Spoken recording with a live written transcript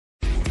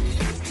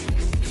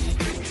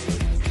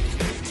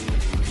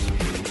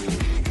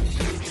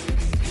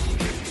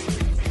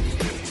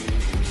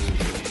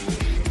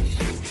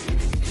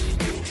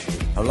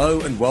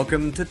Hello and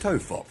welcome to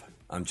TOFOP.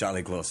 I'm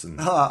Charlie Clausen.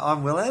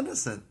 I'm Will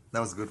Anderson.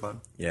 That was a good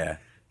one. Yeah.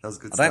 That was a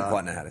good I start. don't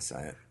quite know how to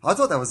say it. I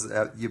thought that was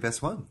your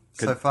best one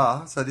so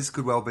far. So this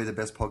could well be the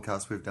best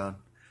podcast we've done.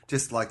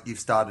 Just like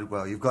you've started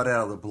well. You've got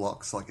out of the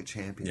blocks like a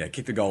champion. Yeah,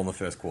 kicked a goal in the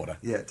first quarter.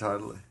 Yeah,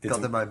 totally.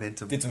 Got the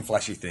momentum. Did some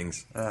flashy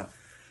things.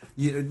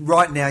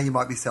 Right now you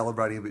might be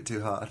celebrating a bit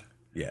too hard.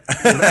 Yeah.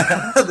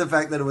 The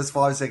fact that it was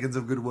 5 seconds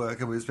of good work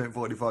and we spent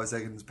 45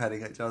 seconds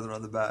patting each other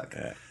on the back.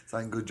 Yeah.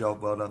 Saying good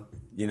job, well done.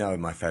 You know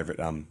my favourite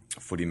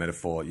footy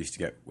metaphor used to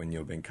get when you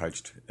were being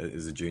coached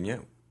as a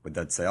junior? Where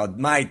they'd say, oh,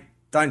 mate,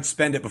 don't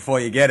spend it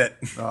before you get it.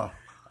 Oh.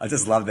 I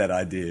just love that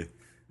idea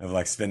of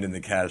like spending the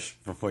cash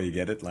before you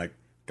get it. Like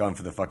going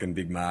for the fucking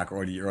big mark.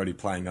 You're already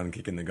playing on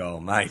kicking the goal.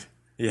 Mate,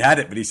 he had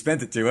it, but he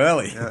spent it too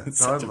early. Yeah, It's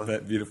totally.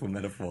 such a beautiful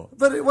metaphor.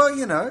 But, well,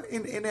 you know,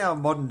 in our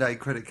modern day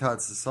credit card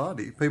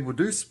society, people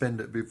do spend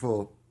it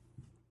before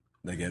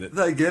They get it.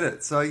 they get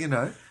it. So, you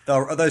know,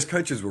 Those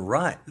coaches were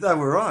right. they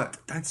were right.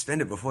 Don't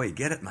spend it before you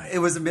get it, mate. It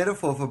was a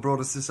metaphor for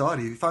broader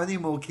society. If only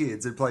more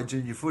kids had played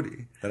junior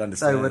footy, They'd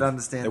understand. they would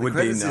understand There the would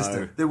credit be no-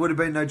 system. There would have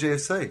been no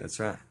GFC. That's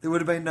right. There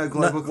would have been no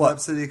global what?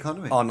 collapse of the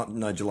economy. Oh,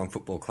 no Geelong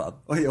Football Club.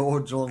 Oh, yeah, or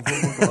Geelong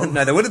Football Club.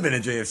 No, there would have been a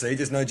GFC,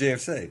 just no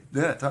GFC.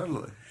 Yeah,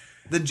 totally.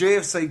 The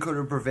GFC could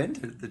have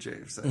prevented the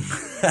GFC.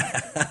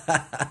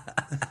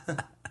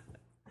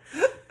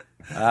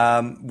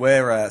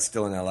 We're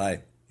still in LA,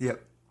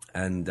 Yep.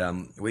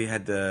 and we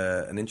had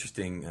an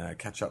interesting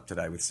catch-up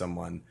today with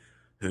someone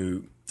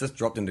who just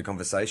dropped into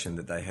conversation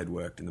that they had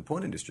worked in the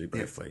porn industry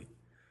briefly.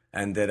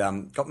 And that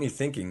got me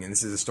thinking, and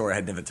this is a story I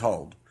had never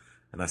told.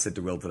 And I said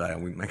to Will today,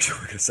 and we make sure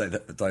we're going to say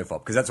that for TOFOP,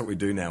 because that's what we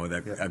do now with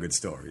our good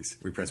stories.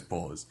 We press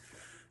pause.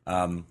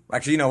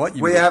 Actually, you know what?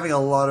 We're having a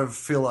lot of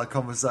filler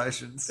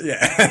conversations.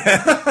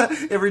 Yeah.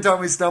 Every time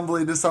we stumble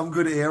into some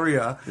good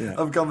area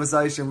of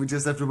conversation, we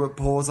just have to put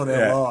pause on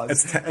our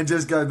lives and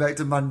just go back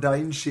to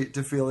mundane shit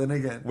to fill in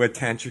again. We're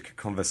tantric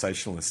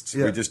conversationalists.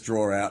 Yeah. We just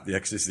draw out the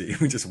ecstasy.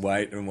 We just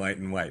wait and wait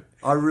and wait.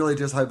 I really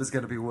just hope it's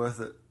going to be worth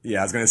it. Yeah,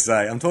 I was going to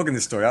say, I'm talking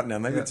this story up now.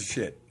 Maybe it's a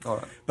shit. All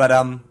right. But,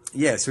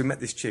 so we met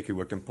this chick who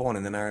worked in porn,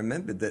 and then I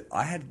remembered that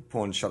I had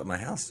porn shot at my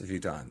house a few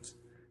times.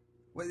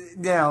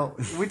 Now,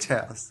 which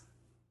house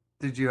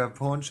did you have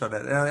porn shot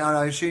at? And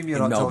I assume you're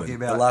In not Melbourne. talking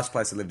about The last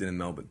place I lived in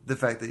Melbourne. the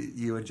fact that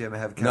you and Gemma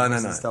have No,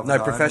 cameras no. and stuff. No, at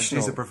home, and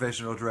professional- she's a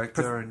professional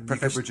director, and you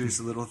can produce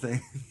a little thing.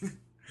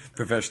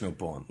 Professional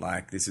porn.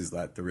 Like, this is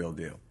like the real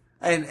deal.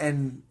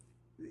 And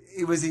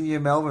it was in your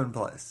Melbourne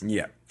place.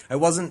 Yeah. It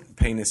wasn't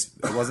penis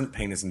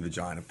and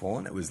vagina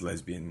porn. It was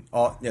lesbian.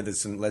 Oh, yeah, there's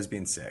some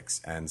lesbian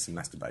sex and some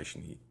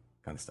masturbation-y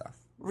kind of stuff.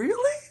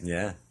 Really?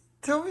 Yeah.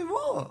 Tell me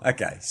more.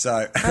 Okay,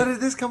 so... How did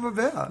this come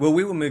about? Well,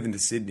 we were moving to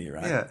Sydney,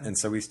 right? Yeah. And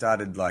so we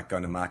started like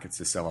going to markets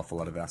to sell off a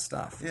lot of our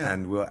stuff. Yeah.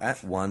 And we were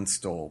at one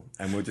stall,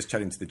 and we were just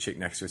chatting to the chick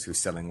next to us who was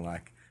selling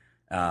like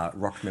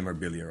rock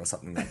memorabilia or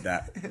something like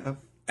that. Yeah.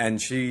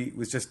 And she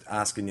was just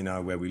asking, you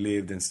know, where we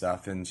lived and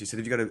stuff. And she said,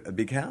 "Have you got a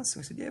big house?"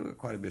 And we said, "Yeah, we've got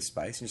quite a bit of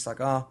space." And she's like,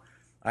 "Oh,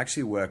 I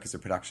actually work as a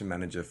production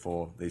manager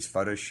for these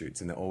photo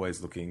shoots, and they're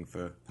always looking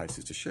for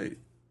places to shoot."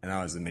 And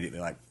I was immediately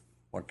like,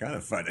 "What kind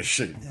of photo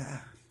shoot?"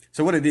 Yeah.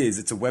 So what it is,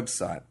 it's a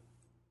website.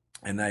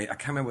 And I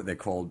can't remember what they're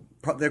called.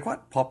 They're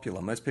quite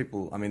popular. Most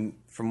people, I mean,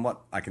 from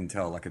what I can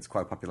tell, like it's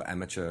quite a popular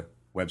amateur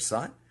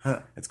website.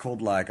 Huh. It's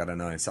called like, I don't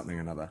know, something or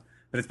another.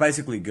 But it's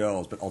basically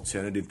girls, but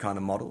alternative kind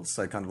of models.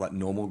 So kind of like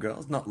normal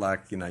girls, not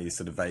like, you know, your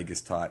sort of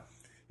Vegas type,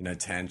 you know,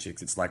 tan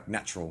chicks. It's like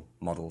natural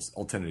models,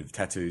 alternative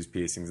tattoos,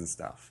 piercings and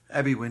stuff.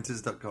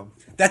 AbbeyWinters.com.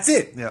 That's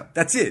it. Yeah.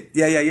 That's it.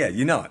 Yeah.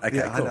 You know it. Okay,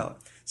 Yeah, I cool. know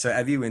it. So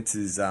Abby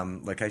Winter's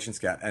location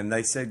scout, and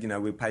they said, you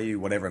know, we'll pay you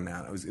whatever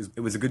amount. It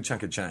was a good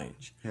chunk of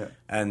change. Yeah.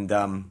 And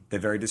they're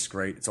very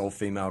discreet. It's all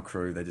female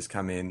crew. They just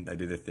come in, they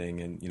do their thing,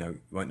 and, you know, you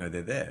won't know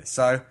they're there.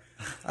 So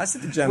I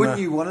said to Gemma... Wouldn't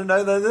you want to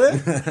know they're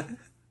there?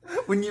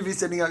 Wouldn't you be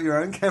setting up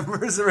your own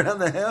cameras around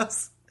the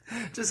house?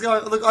 Just go,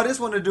 look, I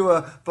just want to do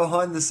a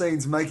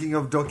behind-the-scenes making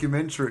of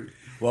documentary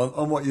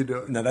on what you're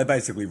doing. No, they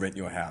basically rent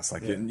your house.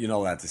 Like, you're not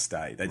allowed to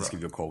stay. They just Right.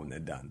 give you a call when they're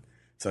done.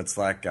 So it's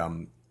like...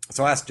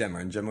 So I asked Gemma,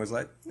 and Gemma was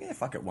like, "Yeah,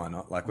 fuck it, why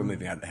not? Like, we're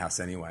moving out of the house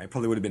anyway.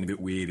 Probably would have been a bit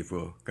weird if we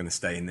were going to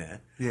stay in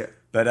there." Yeah.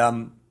 But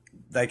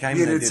they came.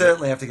 You'd and they did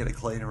certainly have to get a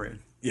cleaner in.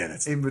 Yeah,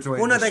 that's in between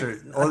Well, no, the they-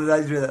 shoot. Or do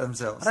they do that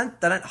themselves? They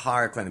don't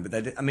hire a cleaner, but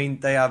they do, I mean,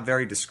 they are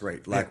very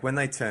discreet. Like when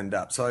they turned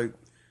up, so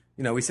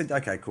you know, we said,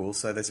 "Okay, cool."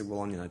 So they said, "Well,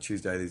 on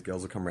Tuesday, these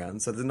girls will come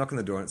around." So they knock on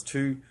the door, and it's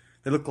two.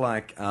 They look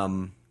like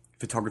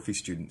photography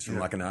students from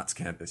like an arts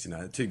campus. You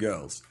know, two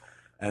girls,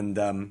 and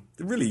they're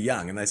really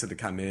young. And they said to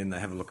come in, they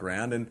have a look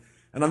around,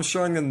 and I'm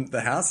showing them the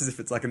house as if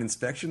it's like an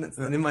inspection.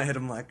 And in my head,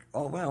 I'm like,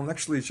 "Oh wow!" I'm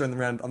actually showing them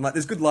around. I'm like,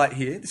 "There's good light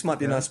here. This might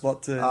be a nice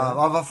spot to."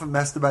 I've often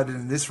masturbated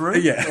in this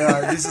room.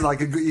 Yeah. This is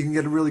like you can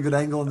get a really good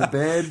angle on the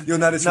bed. You'll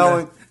notice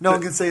no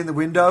one can see in the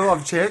window.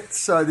 I've checked,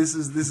 so this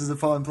is a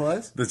fine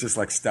place. There's just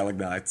like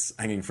stalagmites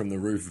hanging from the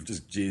roof of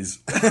just jizz.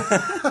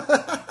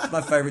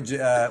 My favourite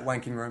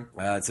wanking room.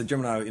 So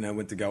Jim and I,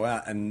 went to go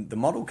out, and the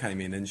model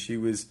came in, and she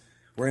was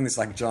wearing this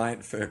like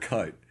giant fur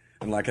coat,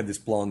 and like had this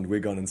blonde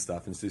wig on and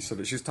stuff, and she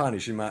was tiny.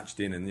 She marched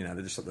in, and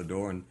they just shut the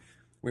door, and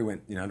We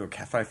went, to a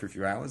cafe for a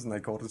few hours, and they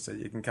called and said,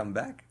 you can come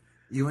back.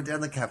 You went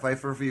down the cafe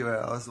for a few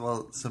hours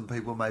while some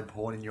people made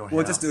porn in your house.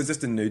 Well, it was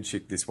just a nude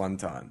chick this one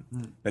time,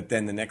 but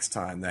then the next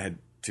time they had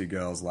two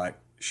girls like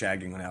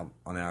shagging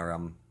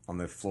on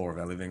the floor of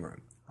our living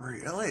room.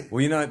 Really?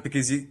 Well,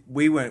 because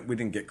we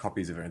didn't get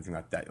copies of it or anything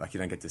like that. Like, you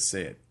don't get to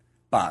see it.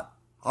 But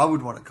I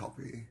would want a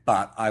copy.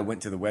 But I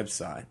went to the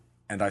website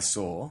and I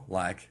saw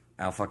like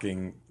our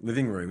fucking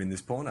living room in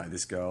this porno.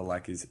 This girl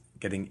like is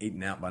getting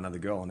eaten out by another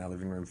girl on our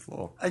living room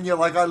floor. And you're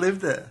like, I lived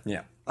there.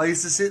 Yeah. I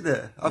used to sit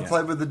there. I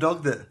played with the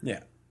dog there.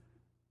 Yeah.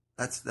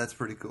 That's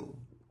pretty cool.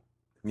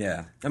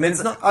 Yeah. I mean,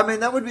 it's not... I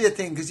mean, that would be a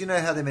thing, because you know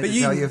how they're meant to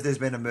tell you if there's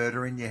been a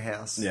murder in your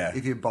house. Yeah.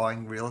 If you're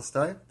buying real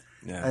estate.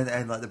 Yeah.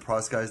 And like the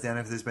price goes down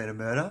if there's been a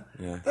murder.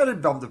 Yeah.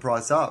 That'd bump the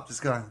price up.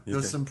 Just going, there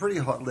was some pretty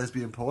hot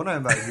lesbian porno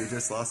made here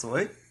just last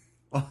week.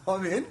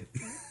 I'm in.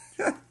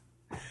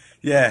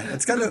 Yeah.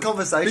 It's kind of a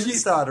conversation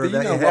starter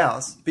about your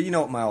house. But you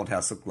know what my old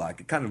house looked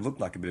like? It kind of looked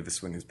like a bit of a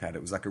swingers pad.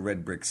 It was like a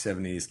red brick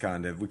 70s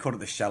kind of... We called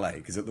it the chalet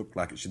because it looked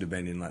like it should have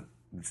been in like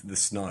the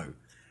snow.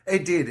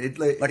 It did. It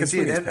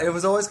did. And it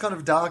was always kind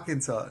of dark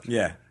inside.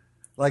 Yeah.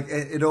 Like,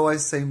 it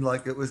always seemed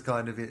like it was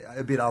kind of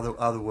a bit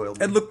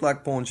otherworldly. It looked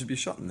like porn should be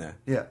shot in there.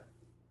 Yeah.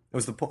 It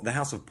was the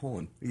house of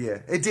porn. Yeah,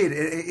 it did.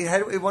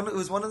 It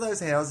was one of those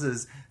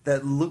houses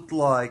that looked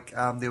like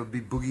there would be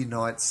Boogie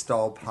Nights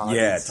style parties.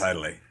 Yeah,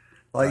 totally.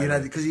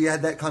 Like, because you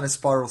had that kind of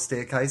spiral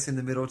staircase in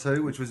the middle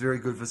too, which was very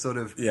good for sort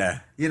of... Yeah.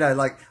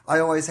 Like, I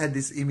always had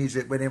this image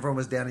that when everyone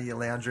was down in your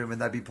lounge room and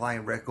they'd be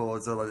playing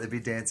records or like they'd be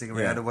dancing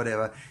around or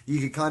whatever, you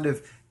could kind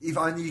of... If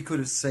only you could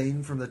have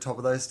seen from the top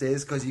of those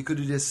stairs, because you could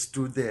have just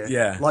stood there.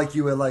 Yeah. Like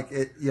you were like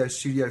at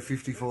Studio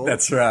 54.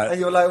 That's right. And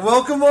you were like,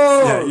 welcome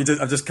all! Yeah,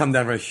 I've just come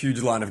down for a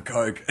huge line of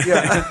coke.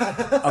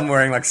 Yeah. I'm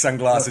wearing like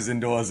sunglasses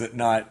indoors at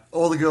night.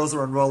 All the girls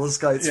are on roller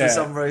skates for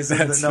some reason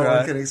that no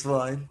one can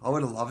explain. I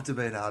would have loved to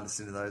be an artist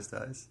in those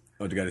days.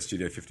 Or to go to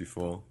Studio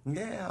 54.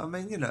 Yeah, I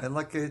mean,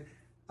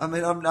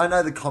 I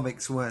know the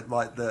comics weren't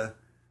like the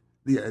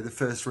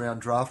first round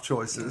draft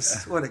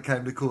choices when it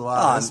came to cool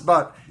artists,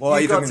 but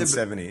you talking in the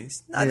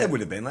 70s? No, there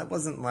would have been. Like,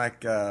 wasn't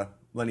like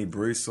Lenny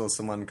Bruce or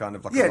someone kind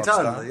of like a rock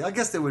totally. star? I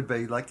guess there would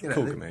be like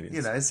cool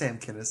comedians. Sam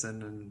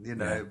Kinison and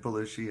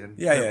Belushi and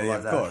yeah, like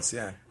of that. course,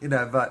 yeah.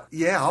 But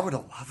yeah, I would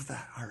have loved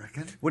that. I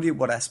reckon.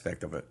 What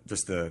aspect of it?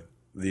 Just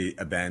the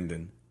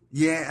abandon.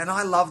 Yeah, and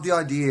I love the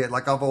idea.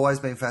 Like, I've always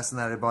been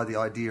fascinated by the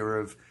idea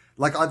of,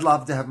 like, I'd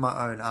love to have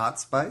my own art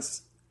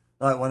space.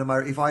 Like,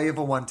 if I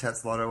ever won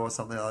Tats Lotto or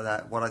something like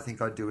that, what I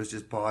think I'd do is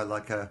just buy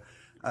like a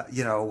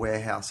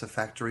warehouse, a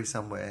factory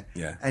somewhere,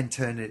 and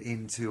turn it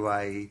into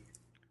an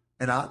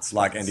art space.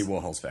 Like Andy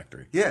Warhol's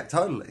factory. Yeah,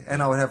 totally.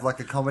 And I would have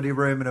like a comedy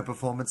room and a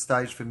performance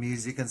stage for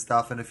music and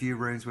stuff, and a few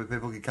rooms where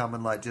people could come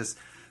and like just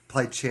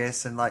play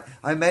chess, and like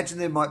I imagine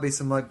there might be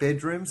some like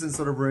bedrooms and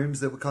sort of rooms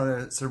that were kind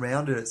of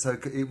surrounded it, so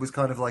it was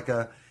kind of like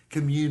a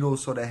communal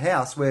sort of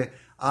house where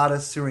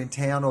artists who are in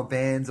town or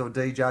bands or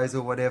DJs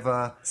or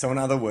whatever. So in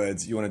other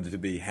words, you wanted it to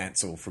be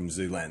Hansel from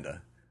Zoolander.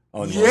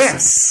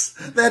 Yes,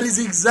 that is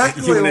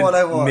exactly what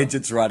I want.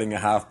 Midgets riding a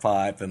half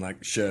pipe and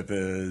like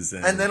Sherpas,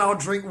 and then I'll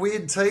drink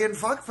weird tea and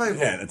fuck people.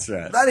 Yeah, that's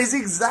right. That is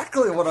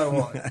exactly what I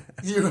want.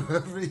 You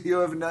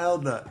have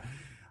nailed that.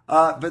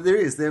 But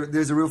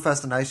there's a real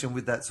fascination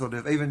with that sort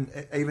of, even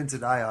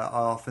today, I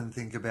often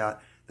think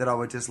about that I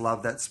would just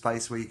love that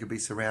space where you could be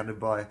surrounded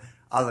by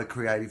other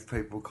creative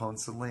people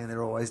constantly, and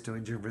they're always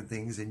doing different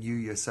things, and you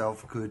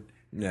yourself could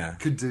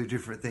do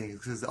different things,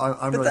 because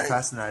I'm really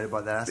fascinated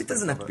by that aspect. It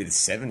doesn't have to be the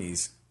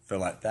 70s for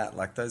like that.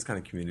 Like, those kind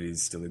of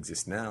communities still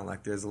exist now.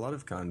 Like, there's a lot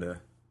of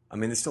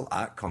there's still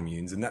art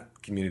communes, and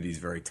that community is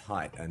very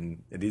tight,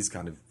 and it is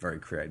kind of very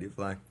creative.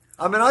 Like,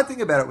 I mean, I think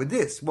about it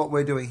with what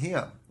we're doing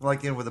here,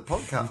 like with a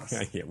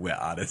podcast. Yeah, we're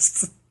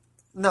artists.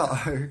 No,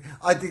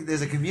 I think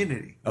there's a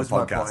community of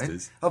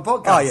podcasters. Of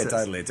podcasters. Oh, yeah,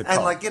 totally. It's a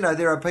cult. And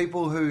there are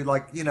people who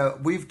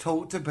we've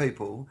talked to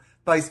people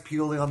based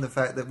purely on the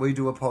fact that we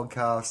do a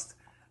podcast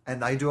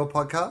and they do a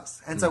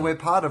podcast. And so we're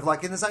part of,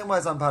 in the same way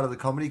as I'm part of the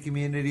comedy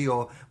community,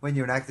 or when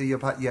you're an actor, you're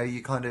part,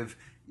 you kind of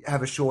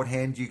have a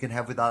shorthand you can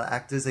have with other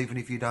actors, even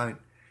if you don't,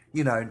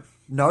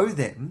 know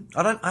them.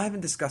 I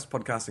haven't discussed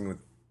podcasting with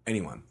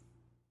anyone.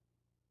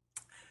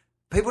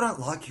 People don't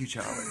like you,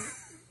 Charlie.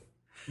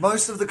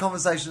 Most of the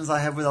conversations I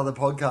have with other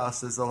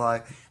podcasters are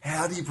like,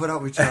 how do you put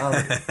up with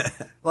Charlie?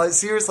 Like,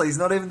 seriously, he's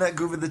not even that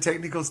good with the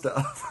technical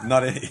stuff.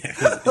 What do you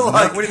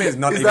mean he's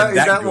not even that good?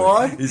 Is that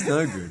why? He's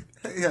no good.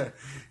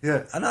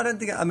 Yeah. And I don't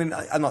think,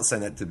 I'm not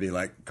saying that to be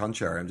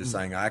contrary. I'm just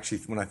saying,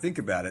 when I think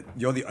about it,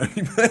 you're the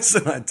only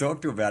person I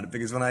talk to about it,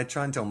 because when I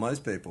try and tell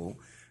most people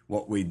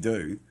what we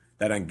do,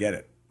 they don't get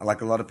it.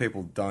 Like, a lot of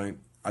people don't.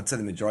 I'd say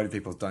the majority of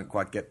people don't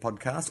quite get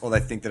podcasts, or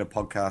they think that a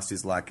podcast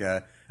is like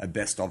a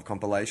best of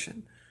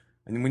compilation.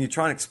 And when you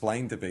try and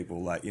explain to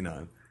people,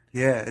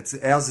 yeah,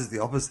 ours is the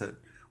opposite.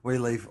 We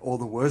leave all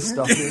the worst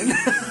stuff in.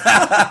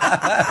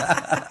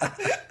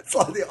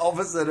 It's like the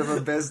opposite of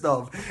a best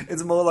of.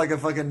 It's more like a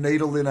fucking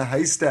needle in a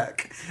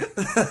haystack.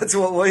 That's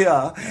what we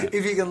are.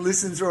 If you can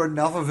listen through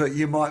enough of it,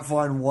 you might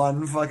find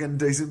one fucking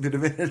decent bit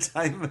of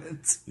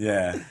entertainment.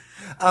 Yeah.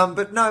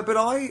 But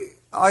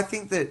I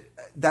think that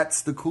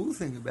that's the cool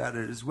thing about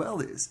it as well,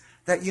 is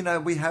that, you know,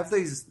 we have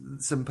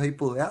some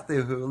people out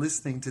there who are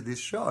listening to this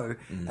show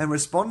and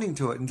responding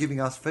to it and giving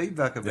us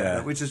feedback about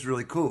it, which is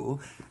really cool,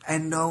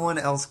 and no one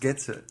else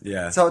gets it.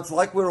 Yeah. So it's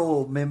like we're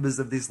all members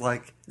of this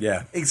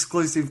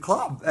exclusive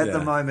club at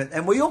the moment,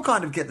 and we all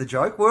kind of get the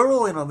joke. We're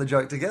all in on the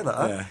joke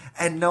together,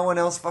 and no one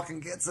else fucking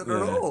gets it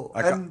at all.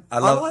 I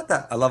like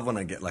that. I love when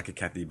I get like a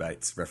Kathy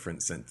Bates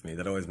reference sent to me.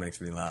 That always makes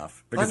me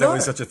laugh because that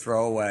was such a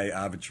throwaway,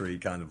 arbitrary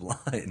kind of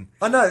line.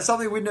 I know,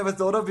 something we'd never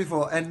thought of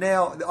before, and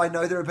now I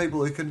know there are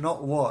people who cannot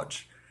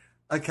watch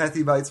a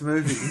Kathy Bates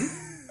movie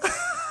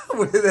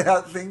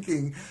without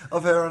thinking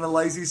of her on a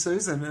Lazy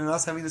Susan and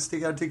us having to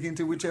stick our dick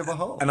into whichever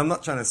hole. And I'm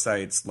not trying to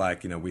say it's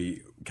like, you know,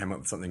 we came up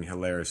with something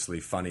hilariously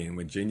funny and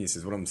we're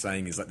geniuses. What I'm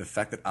saying is like the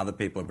fact that other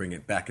people are bringing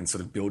it back and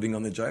sort of building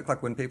on the joke.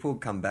 Like when people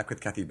come back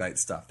with Kathy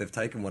Bates stuff, they've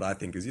taken what I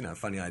think is, you know, a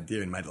funny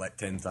idea and made it like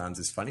 10 times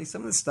as funny.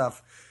 Some of the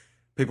stuff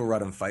people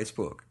write on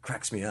Facebook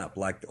cracks me up,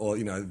 like, or,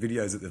 you know,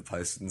 videos that they've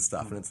posted and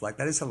stuff. And it's like,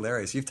 that is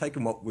hilarious. You've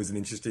taken what was an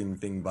interesting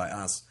thing by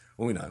us,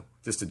 well, you know,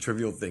 just a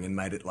trivial thing, and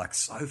made it like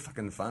so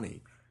fucking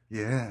funny.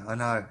 Yeah, I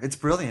know. It's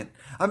brilliant.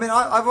 I mean,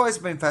 I've always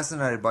been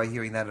fascinated by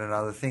hearing that and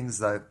other things,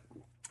 though.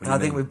 I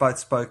think we've both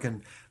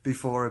spoken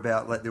before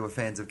about, like, there were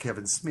fans of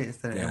Kevin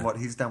Smith and what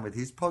he's done with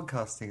his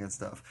podcasting and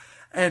stuff.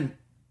 And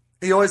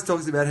he always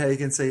talks about how you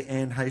can see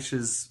Anne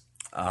Heche's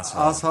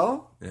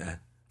asshole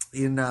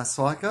in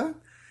Psycho.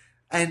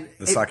 And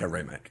the Psycho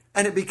remake.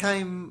 And it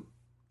became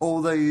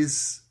all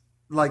these,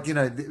 like, you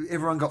know,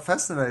 everyone got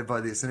fascinated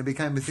by this, and it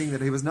became a thing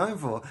that he was known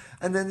for.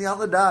 And then the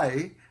other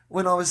day,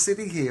 when I was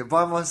sitting here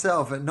by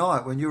myself at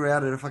night, when you were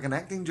out at a fucking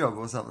acting job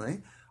or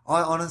something,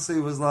 I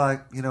honestly was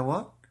like, you know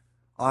what?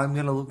 I'm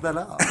going to look that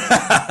up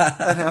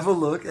and have a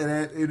look,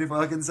 and if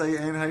I can see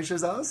Anne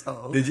Heche's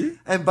asshole. Did you?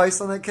 And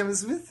based on that Kevin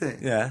Smith thing.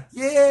 Yeah.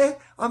 Yeah,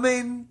 I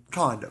mean,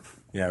 kind of.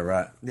 Yeah,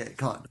 right. Yeah,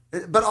 kind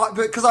of. But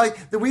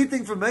the weird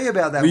thing for me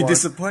about that Were you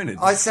disappointed?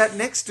 I sat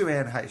next to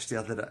Anne Heche the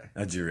other day.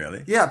 Did you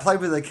really? Yeah, I played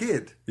with a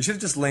kid. You should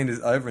have just leaned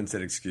over and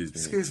said, excuse me.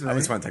 Excuse me.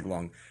 This won't take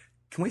long.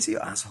 Can we see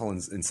your asshole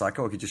in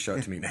Psycho, or could you just show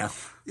it to me now?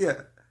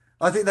 Yeah.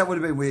 I think that would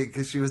have been weird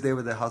because she was there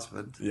with her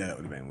husband. Yeah, that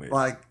would have been weird.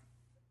 Like,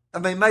 I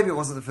mean, maybe it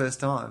wasn't the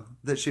first time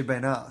that she'd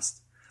been asked.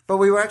 But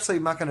we were actually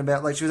mucking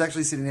about, like, she was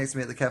actually sitting next to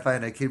me at the cafe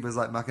and her kid was,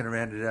 like, mucking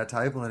around at our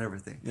table and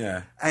everything.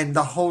 Yeah. And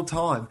the whole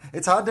time,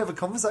 it's hard to have a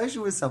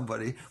conversation with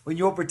somebody when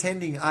you're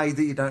pretending, A,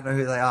 that you don't know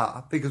who they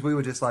are, because we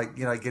were just, like,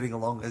 you know, getting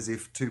along as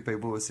if two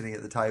people were sitting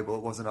at the table.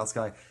 It wasn't us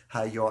going,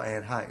 hey, you're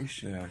Anne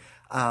Heche. Yeah.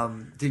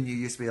 Didn't you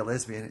used to be a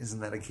lesbian?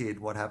 Isn't that a kid?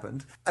 What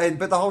happened?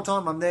 But the whole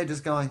time I'm there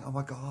just going, oh,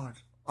 my God,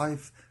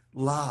 I've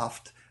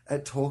laughed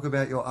at talk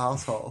about your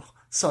asshole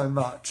so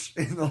much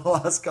in the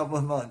last couple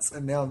of months,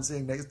 and now I'm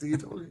sitting next to you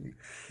talking.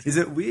 Is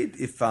it weird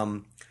if,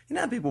 you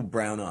know how people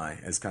brown eye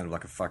as kind of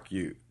like a fuck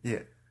you? Yeah.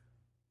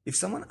 If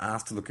someone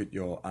asked to look at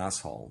your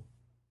asshole,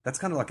 that's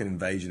kind of like an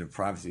invasion of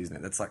privacy, isn't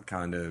it? That's like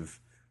kind of,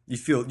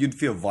 you'd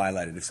feel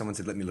violated if someone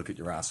said, let me look at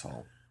your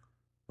asshole.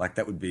 Like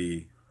that would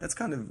be, that's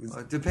kind of,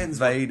 it depends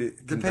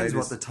depends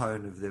what the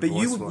tone of their but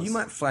voice was. You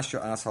might flash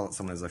your asshole at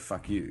someone as like,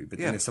 fuck you. But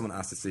then if someone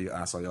asks to see your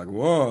asshole, you're like,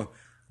 whoa.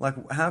 Like,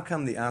 how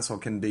come the asshole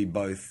can be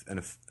both an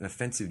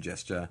offensive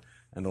gesture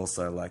and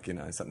also, like, you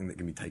know, something that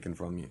can be taken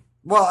from you?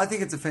 Well, I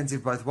think it's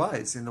offensive both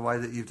ways in the way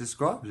that you've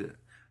described it.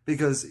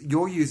 Because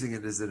you're using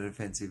it as an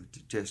offensive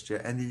gesture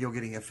and then you're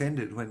getting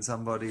offended when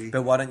somebody...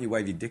 But why don't you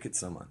wave your dick at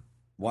someone?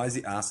 Why is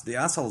the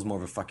asshole is more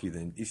of a fuck you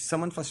than... If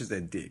someone flashes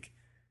their dick,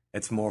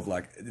 it's more of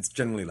like... It's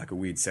generally like a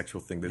weird sexual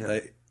thing.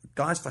 But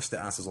guys flash their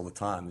asses all the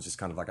time. It's just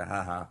kind of like a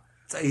ha-ha.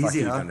 It's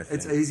easier. Kind of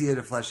it's easier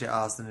to flash your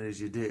ass than it is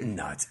your dick.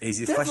 No, it's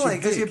easier to flash your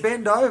dick. Definitely, because you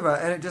bend over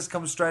and it just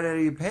comes straight out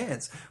of your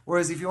pants.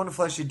 Whereas if you want to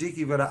flash your dick,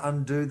 you've got to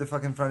undo the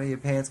fucking front of your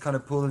pants, kind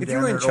of pull them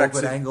down at an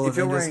awkward angle and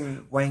then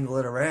just wangle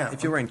it around.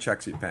 If you're wearing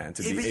tracksuit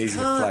pants, it'd be easy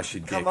to flash your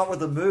dick. Come up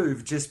with a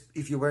move just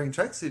if you're wearing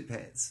tracksuit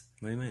pants.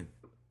 What do you mean?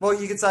 Well,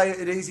 you could say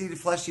it's easy to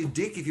flash your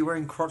dick if you're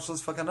wearing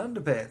crotchless fucking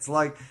underpants.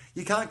 Like,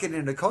 you can't get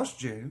into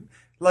costume.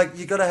 Like,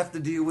 you got to have to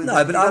deal with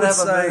but I would have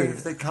say... a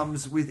move that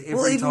comes with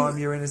every time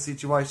you're in a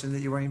situation that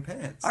you're wearing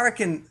pants. I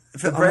reckon...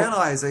 The brown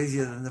eye is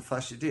easier than the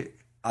flash your dick.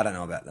 I don't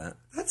know about that.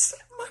 That's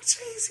much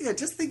easier.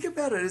 Just think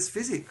about it as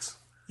physics.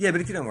 Yeah,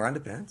 but if you don't wear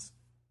underpants...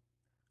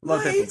 A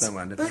lot of people don't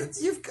wear underpants.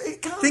 But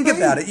it can't Think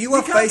about it. You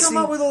can't come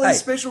up with all these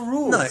special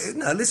rules.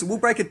 No, listen, we'll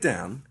break it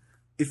down.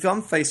 If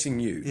I'm facing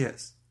you...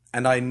 Yes.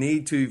 And I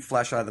need to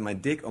flash either my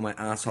dick or my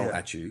asshole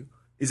at you...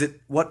 Is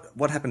it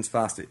what happens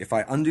faster? If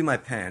I undo my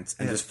pants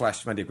and just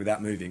flash my dick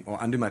without moving, or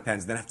undo my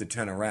pants and then have to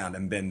turn around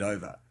and bend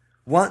over?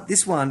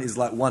 This one is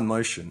like one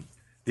motion.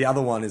 The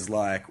other one is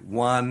like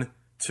 1,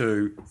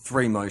 2,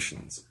 3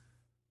 motions.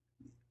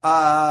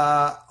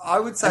 I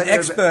would say an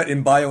expert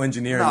in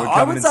bioengineering would come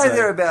I would and say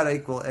they're about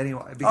equal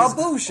anyway. Because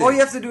bullshit! All you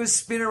have to do is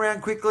spin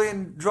around quickly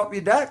and drop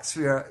your dax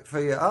for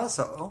your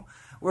arsehole.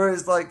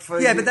 Whereas, like,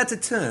 for Yeah, but that's a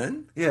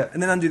turn. Yeah.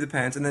 And then undo the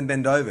pants and then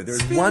bend over. There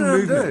is Spin one and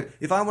undo. movement.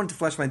 If I wanted to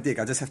flash my dick,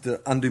 I just have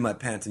to undo my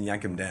pants and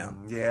yank them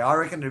down. Yeah, I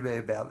reckon it'd be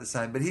about the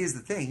same. But here's the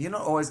thing: you're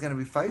not always going to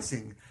be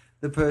facing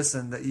the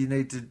person that you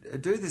need to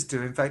do this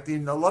to. In fact,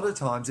 in a lot of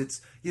times,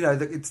 it's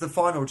it's the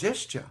final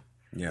gesture.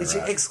 Yeah, it's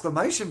right. your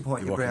exclamation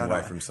point. You're Your walking brown away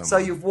eye. from someone. So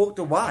you've walked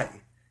away,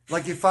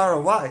 like you're far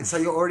away. So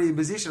you're already in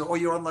position, or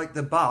you're on like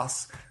the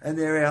bus and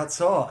they're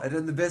outside.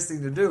 And the best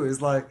thing to do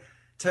is like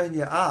turn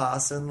your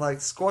ass and like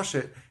squash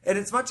it. And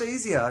it's much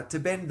easier to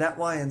bend that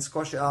way and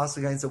squash your ass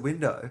against a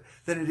window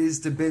than it is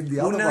to bend the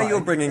other way. Well, now you're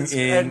bringing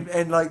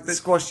and like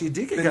squash your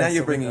dick against. But now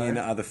you're the bringing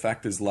window. in other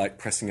factors like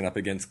pressing it up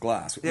against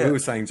glass. Yeah. We were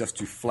saying just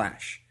to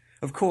flash.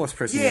 Of course,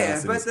 pressing Yeah,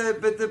 it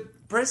but the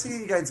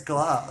pressing against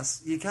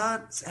glass, you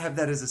can't have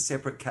that as a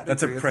separate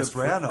that's a category pressed of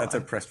the brown eye. that's a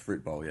pressed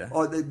fruit bowl, yeah.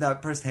 Oh, no,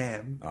 pressed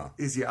ham Oh.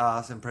 is your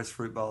ass, and pressed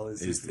fruit bowl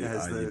has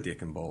your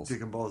dick and balls.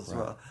 Dick and balls as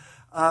Right.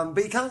 well.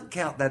 But you can't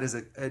count that as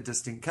a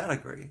distinct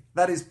category.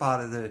 That is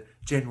part of the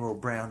general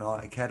brown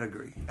eye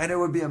category, and it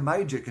would be a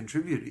major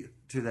contributor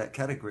to that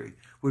category.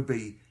 Would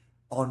be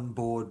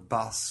on-board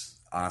bus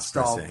Ass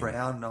style pressing.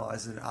 brown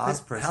eyes and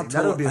ass pressing.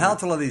 How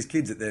tall are these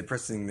kids that they're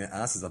pressing their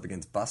asses up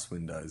against bus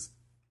windows?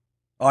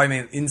 Oh, I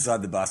mean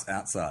inside the bus,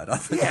 outside.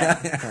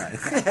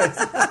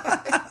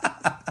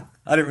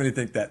 I didn't really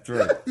think that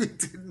through. You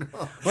did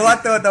not. Well, I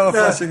thought they were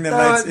flashing their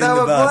mates in the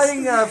bus. They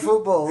were playing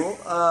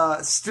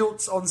football,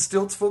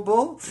 stilts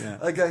football, Yeah.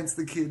 against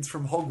the kids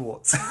from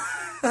Hogwarts.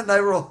 And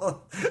they were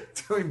all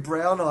doing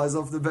brown eyes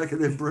off the back of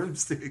their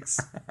broomsticks.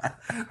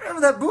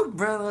 Remember that book,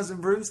 Brown Eyes and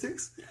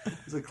Broomsticks? It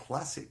was a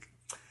classic.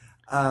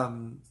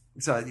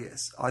 So,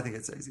 yes, I think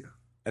it's easier.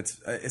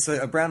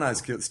 So a brown eye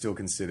is still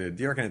considered.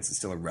 Do you reckon it's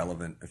still a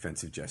relevant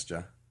offensive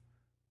gesture?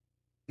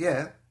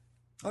 Yeah,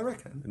 I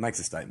reckon. It makes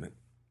a statement.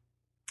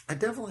 It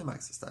definitely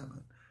makes a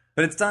statement.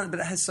 But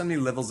it has so many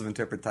levels of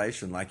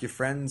interpretation. Like your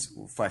friends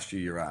will flash you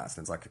your ass,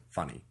 and it's like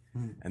funny.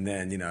 And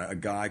then a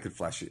guy could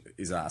flash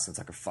his ass, and it's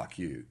like a fuck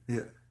you.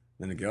 Yeah.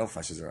 Then a girl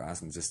flashes her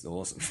ass, and it's just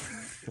awesome.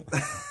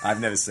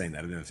 I've never seen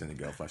that. I've never seen a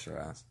girl flash her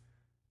ass.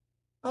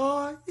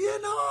 Oh, yeah,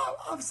 no,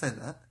 I've seen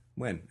that.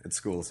 When? At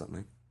school or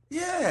something?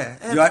 Yeah.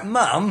 And You're like,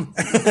 Mum.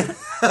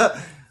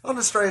 on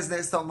Australia's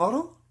Next Top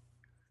Model.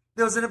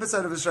 There was an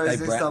episode of Australia's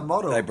Next Top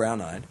Model. They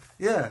brown-eyed.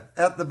 Yeah,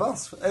 out the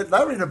bus. They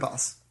were in a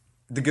bus.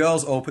 The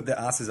girls all put their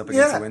asses up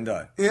against the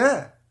window.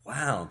 Yeah.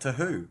 Wow. To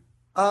who?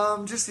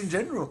 Just in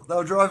general. They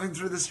were driving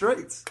through the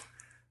streets.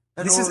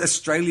 And This is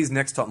Australia's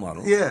Next Top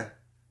Model. Yeah.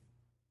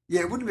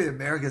 Yeah, it wouldn't be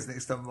America's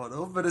Next Top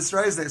Model, but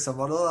Australia's Next Top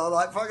Model are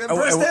like fucking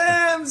pressed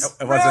hams,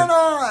 It brown wasn't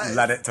eyes.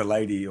 Ladette to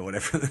Lady or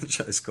whatever the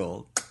show's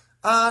called.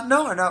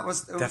 No, it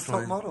was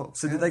Definitely. Top Model.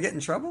 So yeah. did they get in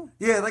trouble?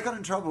 Yeah, they got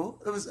in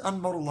trouble. It was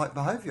unmodel-like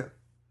behaviour.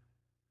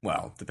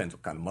 Well, depends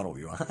what kind of model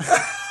you are.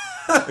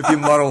 If you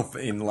model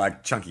in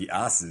like chunky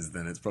asses,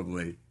 then it's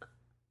probably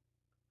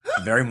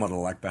very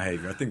model-like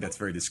behaviour. I think that's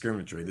very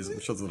discriminatory. I'm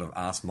sure there's a lot of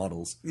ass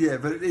models. Yeah,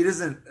 but it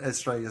isn't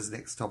Australia's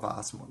Next Top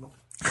Ass Model.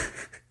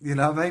 You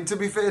know what I mean? To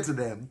be fair to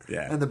them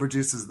and the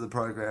producers of the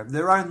program,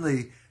 they're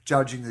only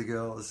judging the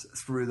girls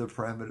through the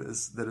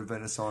parameters that have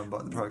been assigned by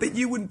the program. But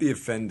you wouldn't be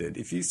offended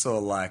if you saw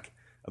like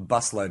a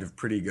busload of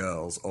pretty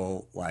girls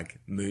all like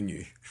moon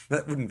you.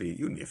 You wouldn't be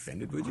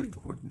offended, would you?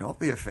 I would not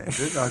be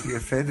offended. I'd be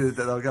offended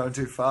that they were going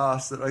too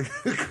fast, that I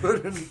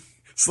couldn't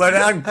Slow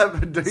down.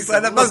 have a decent Slow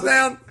that bus look.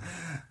 down.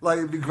 Like,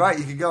 it'd be great.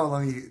 You could go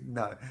along.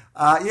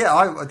 I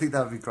think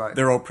that would be great.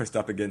 They're all pressed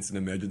up against an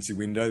emergency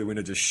window. The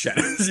window just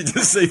shatters. You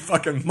just see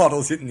fucking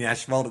models hitting the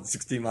asphalt at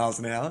 60 miles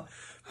an hour,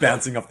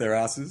 bouncing off their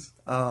asses.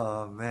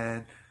 Oh,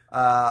 man.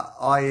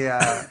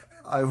 I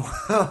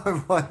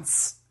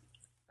once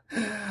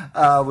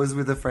was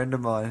with a friend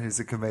of mine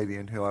who's a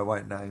comedian who I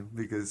won't name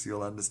because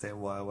you'll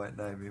understand why I won't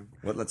name him.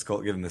 What? Let's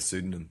give him a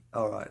pseudonym.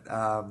 All right.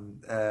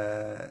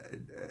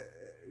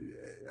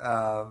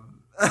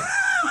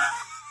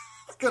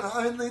 I can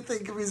only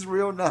think of his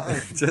real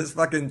name. Just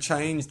fucking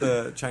change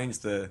the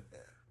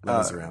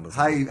letters around or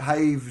something.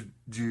 Have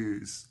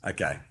Jews.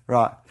 Okay.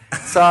 Right.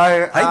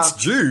 So Hates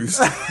Jews.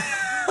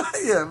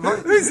 yeah.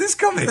 Who's this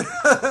comic?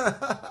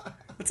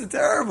 That's a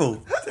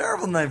terrible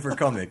name for a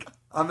comic.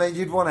 I mean,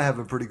 you'd want to have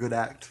a pretty good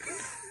act.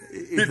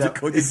 If you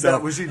called if yourself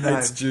that was your name.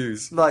 Hates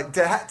Jews. Like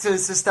to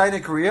sustain a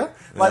career,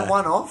 like Yeah.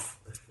 one off.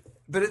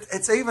 But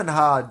it's even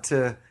hard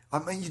to. I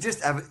mean, you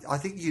just have. I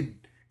think you'd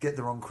get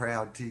the wrong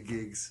crowd to your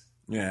gigs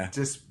Yeah.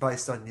 just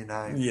based on your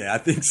name. Yeah, I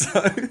think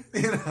so.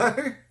 You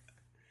know,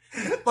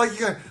 like you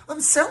go.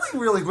 I'm selling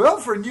really well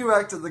for a new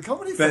act at the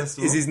comedy But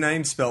festival. is his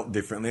name spelt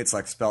differently? It's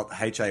like spelt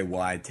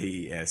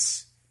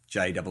HAYTESJOOS.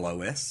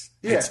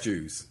 Yeah. Hates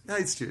Jews.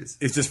 Hates Jews.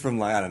 It's just from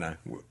like, I don't know.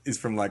 It's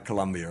from like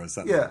Colombia or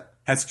something. Yeah.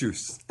 Hates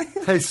Jews.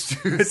 Hates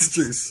Jews. Hates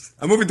Jews.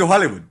 I'm moving to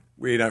Hollywood.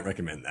 We don't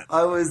recommend that.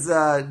 I was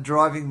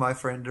driving my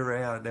friend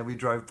around, and we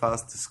drove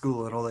past the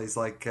school, and all these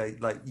like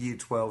year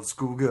 12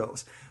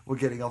 schoolgirls were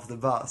getting off the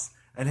bus,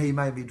 and he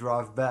made me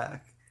drive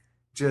back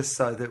just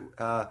so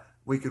that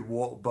we could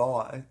walk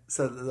by,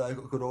 so that they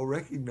could all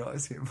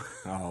recognise him.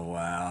 Oh,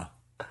 wow.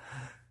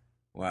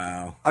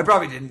 Wow. I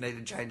probably didn't need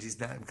to change his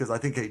name because I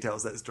think he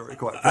tells that story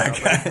quite proudly.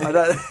 Okay. I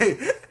don't think,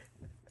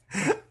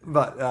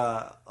 but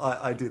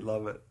I did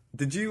love it.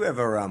 Did you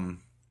ever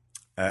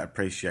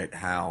appreciate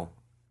how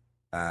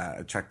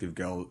attractive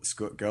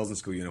girls in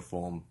school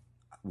uniform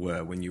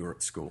were when you were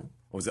at school?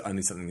 Or was it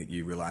only something that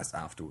you realized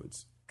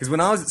afterwards? Because when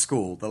I was at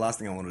school, the last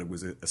thing I wanted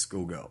was a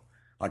schoolgirl.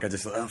 Like, I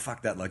just thought, oh,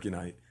 fuck that. Like,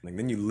 like,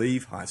 then you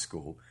leave high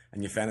school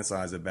and you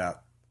fantasize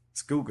about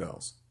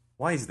schoolgirls.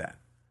 Why is that?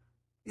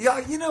 Yeah,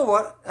 you know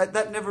what?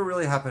 That never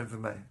really happened for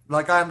me.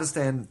 Like, I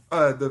understand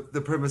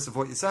the premise of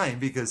what you're saying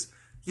because,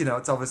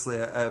 it's obviously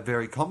a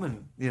very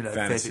common,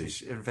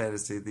 fetish and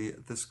fantasy,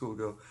 the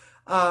schoolgirl.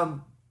 But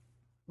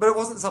it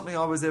wasn't something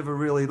I was ever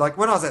really, like,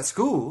 when I was at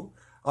school,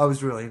 I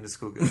was really into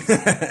schoolgirls.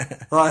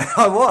 Like,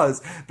 I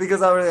was, because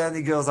they were the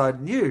only girls I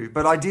knew.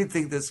 But I did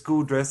think that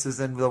school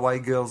dresses and the way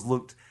girls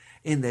looked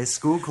in their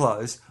school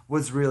clothes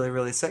was really,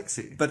 really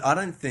sexy. But I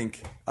don't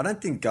think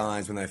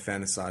guys, when they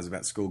fantasize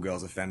about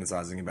schoolgirls, are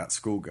fantasizing about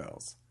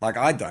schoolgirls. Like,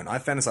 I don't. I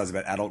fantasize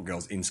about adult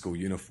girls in school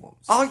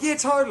uniforms. Oh, yeah,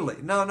 totally.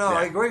 No, Yeah.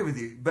 I agree with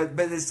you. But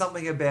there's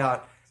something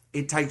about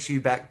it takes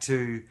you back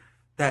to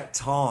that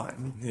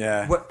time.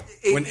 Yeah.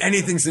 When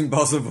anything's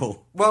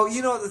impossible. Well,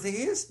 you know what the thing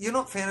is? You're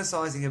not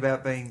fantasizing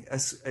about being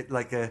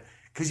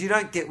because you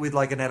don't get with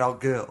like an adult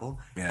girl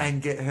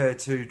and get her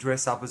to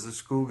dress up as a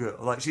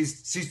schoolgirl. Like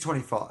she's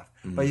 25,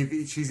 but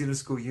she's in a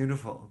school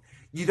uniform.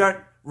 You don't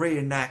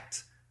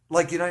reenact,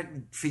 like you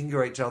don't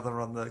finger each other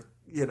on the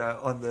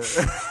on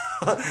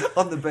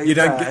the beach. You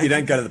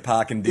don't go to the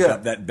park and dig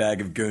up that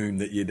bag of goon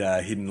that you'd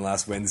hidden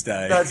last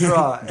Wednesday. That's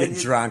right. Get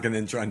drunk and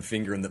then try and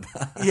finger in the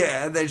park.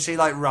 Yeah, and then she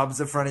like rubs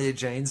the front of your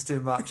jeans too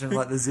much, and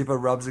like the zipper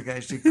rubs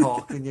against your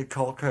cock, and your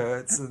cock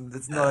hurts, and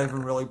it's not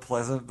even really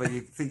pleasant. But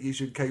you think you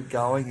should keep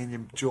going, and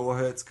your jaw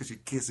hurts because you're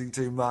kissing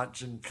too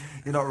much, and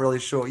you're not really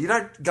sure. You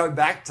don't go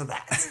back to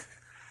that.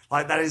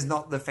 Like that is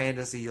not the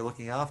fantasy you're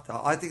looking after.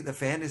 I think the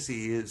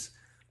fantasy is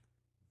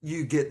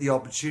you get the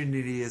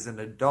opportunity as an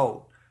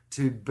adult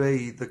to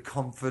be the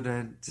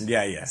confident,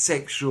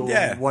 sexual,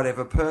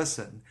 whatever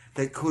person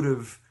that could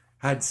have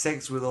had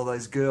sex with all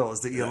those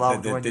girls that you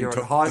loved when you were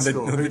in high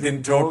school who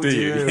didn't talk to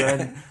you,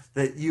 and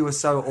that you were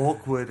so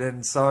awkward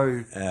and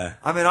so.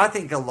 I mean, I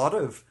think a lot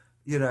of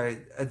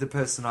the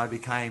person I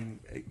became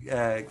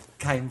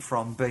came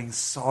from being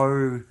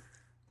so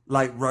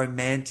like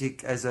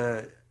romantic as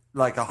a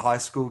high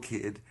school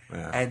kid,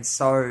 and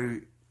so.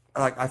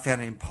 Like, I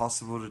found it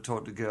impossible to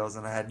talk to girls,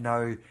 and I had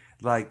no,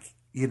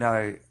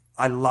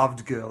 I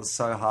loved girls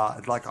so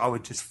hard. Like, I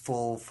would just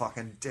fall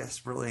fucking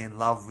desperately in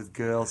love with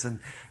girls and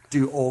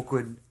do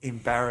awkward,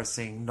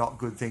 embarrassing, not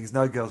good things.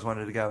 No girls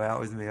wanted to go out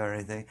with me or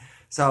anything.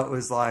 So it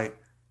was like,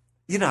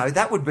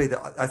 that would be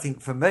I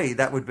think for me,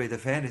 that would be the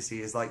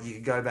fantasy is like, you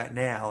can go back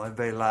now and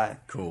be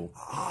like, cool.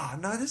 Oh,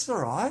 no, this is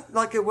all right.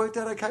 Like, it worked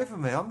out okay for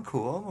me. I'm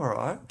cool. I'm all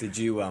right. Did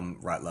you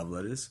write love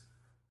letters?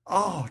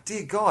 Oh,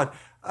 dear God.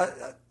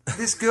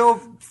 This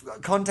girl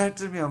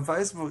contacted me on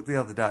Facebook the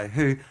other day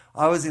who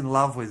I was in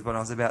love with when I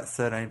was about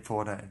 13,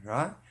 14,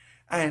 right?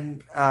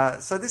 And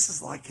so this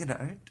is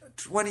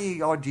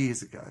 20 odd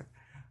years ago.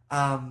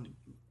 And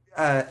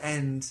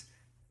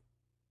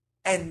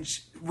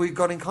we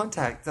got in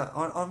contact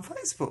on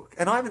Facebook.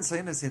 And I haven't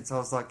seen her since I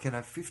was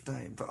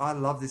 15, but I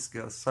love this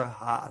girl so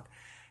hard.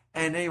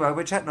 And anyway,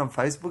 we're chatting on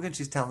Facebook and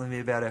she's telling me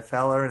about her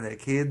fella and their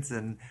kids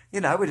and,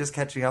 we're just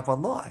catching up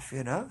on life,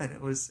 and it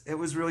was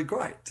really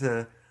great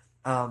to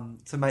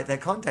make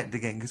that contact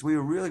again because we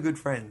were really good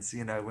friends,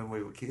 when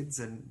we were kids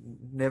and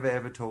never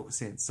ever talked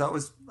since. So it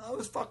was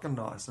fucking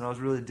nice and I was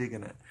really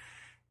digging it.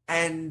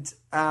 And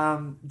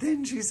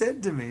then she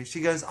said to me,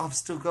 she goes, I've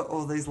still got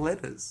all these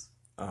letters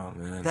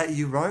that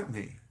you wrote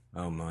me.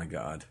 Oh my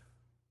God.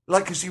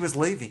 Like, because she was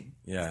leaving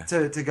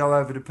to go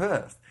over to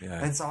Perth.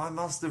 Yeah. And so I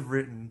must have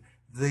written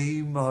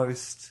the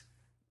most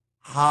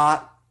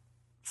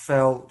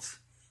heartfelt,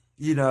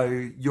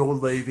 you're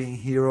leaving,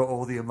 here are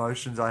all the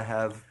emotions I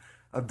have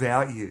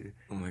about you.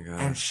 Oh my God.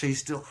 And she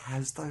still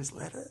has those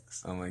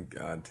letters. Oh my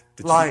God.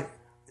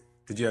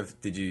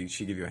 Did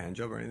she give you a hand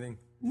job or anything?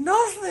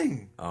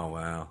 Nothing. Oh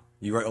wow.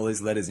 You wrote all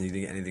these letters and you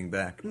didn't get anything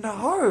back?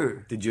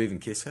 No. Did you even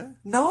kiss her?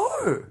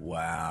 No.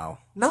 Wow.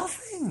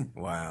 Nothing.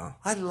 Wow.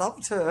 I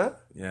loved her.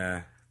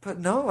 Yeah. But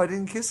no, I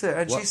didn't kiss her,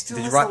 and she still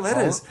Did has you write the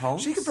letters.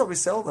 poems? She could probably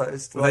sell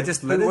those. Were they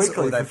just letters weekly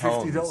or were they for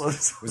 $50.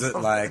 poems? Was it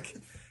like,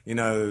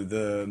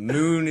 the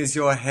moon is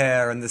your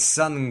hair and the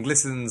sun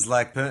glistens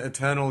like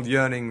eternal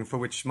yearning for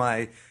which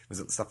was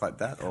it stuff like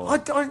that? Or? I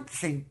don't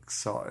think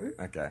so.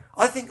 Okay.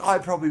 I think I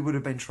probably would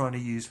have been trying to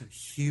use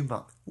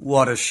humour.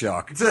 What a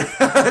shock.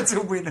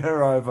 to win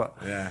her over.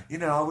 Yeah.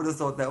 I would have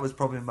thought that was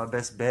probably my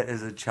best bet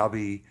as a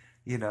chubby,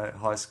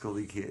 high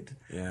schooly kid.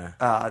 Yeah.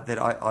 That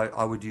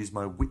I would use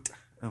my wit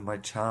and my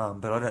charm,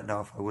 but I don't know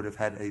if I would have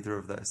had either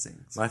of those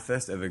things. My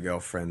first ever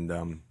girlfriend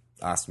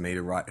asked me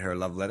to write her a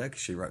love letter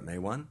because she wrote me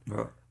one.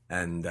 Right.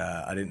 And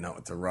I didn't know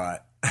what to write.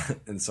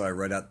 And so I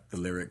wrote out the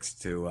lyrics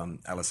to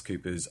Alice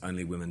Cooper's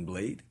Only Women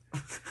Bleed. Do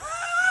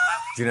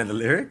you know the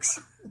lyrics?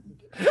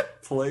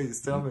 Please,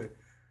 tell me.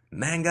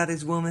 Man got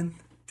his woman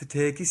to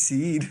take his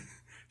seed.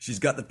 She's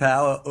got the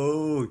power.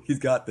 Oh, he's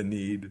got the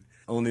need.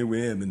 Only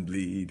women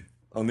bleed.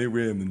 Only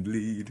women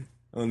bleed.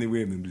 Only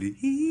women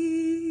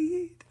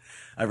bleed.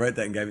 I wrote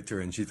that and gave it to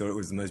her, and she thought it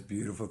was the most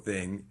beautiful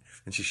thing.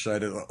 And she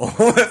showed it to all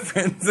her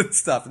friends and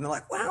stuff, and they're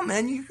like, "Wow,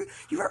 man, you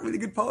write really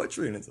good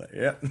poetry." And it's like,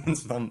 "Yeah,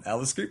 it's from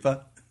Alice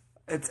Cooper."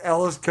 It's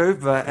Alice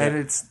Cooper, and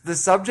it's the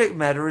subject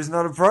matter is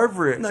not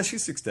appropriate. No,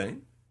 she's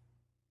 16.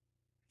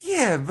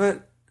 Yeah,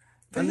 but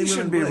Only you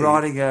shouldn't women be bleed.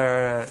 writing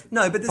a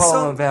No, but the poem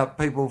song- about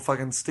people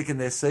fucking sticking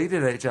their seed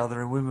in each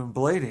other and women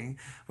bleeding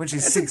when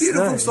she's It's 16. a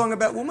beautiful song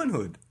about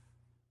womanhood.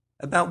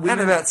 About women.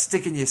 And about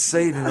sticking your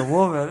seed in a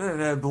woman and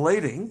her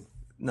bleeding.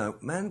 No,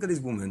 man got his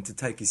woman to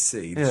take his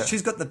seed. Yeah.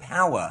 She's got the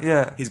power.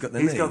 Yeah. He's got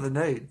the He's need. got the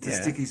need to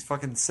Yeah. stick his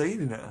fucking seed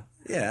in her.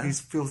 Yeah. His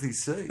filthy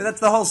seed. But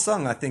that's the whole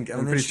song, I think. I'm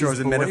And then pretty sure she's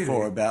it's a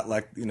metaphor bleeding. about,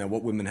 like, you know,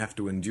 what women have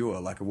to endure.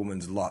 Like, a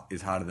woman's lot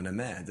is harder than a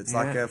man's. It's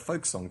like Yeah. a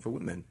folk song for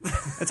women.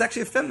 It's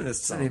actually a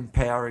feminist It's an song.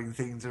 empowering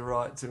thing to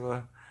write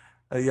to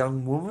a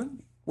young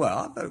woman.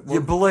 Well, I thought,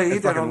 You bleed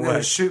and fucking I'm going to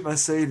works. shoot my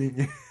seed in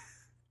you.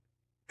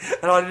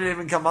 And I didn't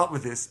even come up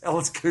with this.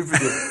 Alice Cooper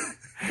did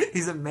it.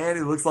 He's a man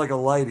who looks like a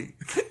lady.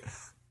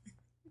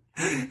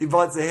 He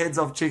bites the heads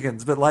off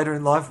chickens, but later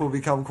in life will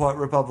become quite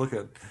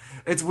Republican.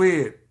 It's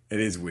weird. It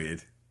is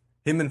weird.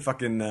 Him and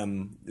fucking,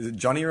 is it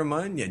Johnny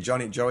Ramone? Yeah,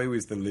 Joey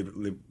was the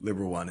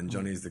liberal one and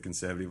Johnny's the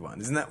conservative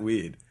one. Isn't that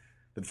weird?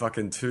 That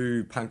fucking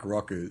two punk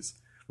rockers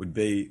would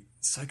be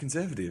so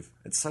conservative.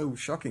 It's so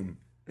shocking.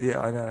 Yeah,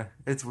 I know.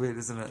 It's weird,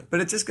 isn't it?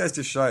 But it just goes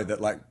to show that,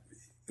 like,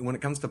 when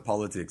it comes to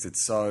politics,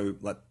 it's so,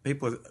 like,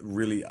 people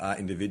really are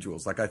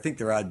individuals. Like, I think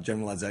there are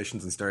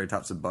generalizations and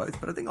stereotypes of both,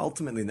 but I think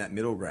ultimately in that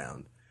middle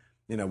ground,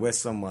 you know, where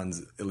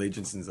someone's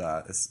allegiances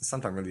are, it's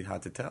sometimes really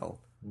hard to tell.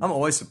 I'm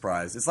always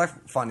surprised. It's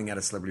like finding out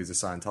a celebrity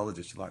who's a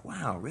Scientologist. You're like,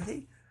 wow,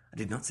 really? I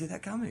did not see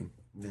that coming.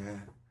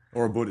 Yeah.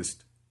 Or a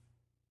Buddhist.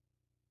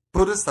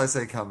 Buddhists, they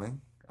see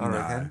coming, I No,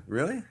 reckon.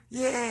 really?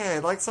 Yeah,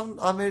 like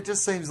it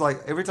just seems like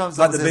every time Like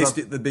someone the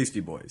says... the Beastie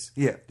Boys.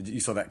 Yeah. You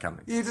saw that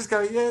coming? You just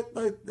go, yeah,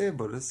 they're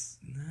Buddhists.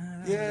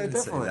 I Yeah, didn't see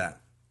definitely.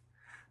 that.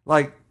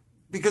 Like,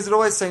 because it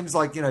always seems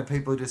like, you know,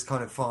 people just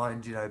kind of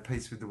find, you know,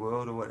 peace with the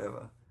world or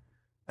whatever,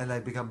 and they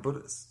become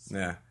Buddhists.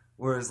 Yeah.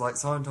 Whereas, like,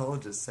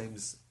 Scientologists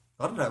seems,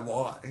 I don't know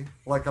why.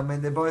 Like, I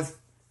mean, they're both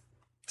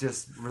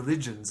just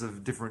religions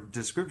of different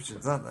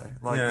descriptions, aren't they?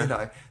 Like, Yeah. you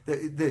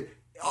know,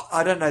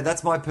 I don't know,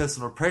 that's my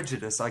personal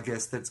prejudice, I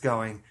guess, that's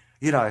going,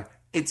 you know,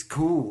 it's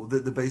cool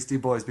that the Beastie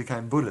Boys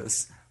became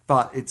Buddhists,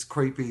 but it's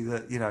creepy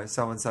that, you know,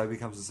 so-and-so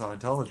becomes a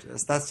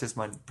Scientologist. That's just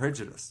my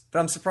prejudice. But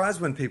I'm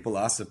surprised when people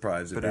are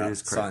surprised But it about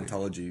is creepy.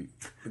 Scientology,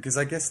 because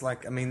I guess,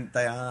 like, I mean,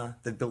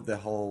 they've built their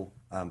whole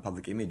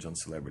public image on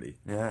celebrity.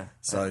 Yeah.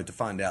 So to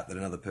find out that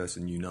another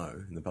person you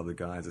know in the public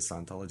eye is a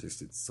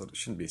Scientologist, it sort of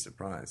shouldn't be a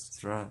surprise.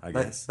 That's right. I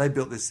guess. They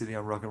built this city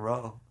on rock and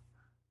roll.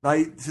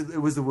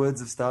 It was the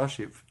words of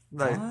Starship.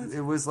 What?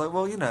 It was like,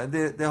 well, you know,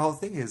 their whole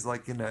thing is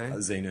like, you know,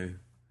 Xenu.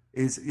 it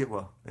is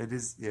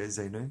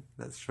Xenu.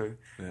 That's true.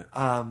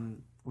 Yeah.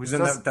 Which Isn't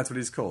does, that's what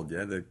he's called,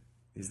 yeah?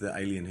 He's the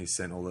alien who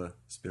sent all the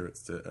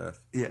spirits to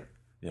Earth. yeah,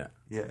 Yeah.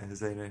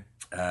 Xenu.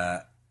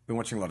 Been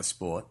watching a lot of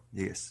sport.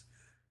 Yes,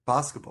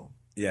 basketball.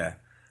 Yeah.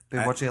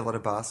 Been watching a lot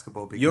of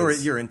basketball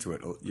because You're into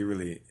it. You're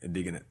really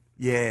digging it.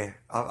 yeah.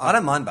 I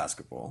don't mind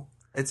basketball.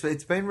 It's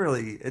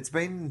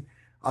been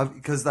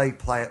because they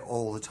play it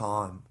all the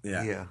time.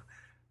 Yeah. Yeah.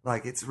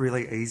 Like it's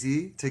really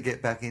easy to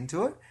get back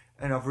into it,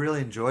 and I've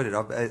really enjoyed it.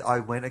 I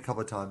went a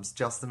couple of times.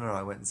 Justin and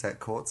I went and sat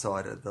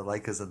courtside at the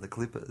Lakers and the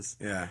Clippers.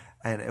 Yeah.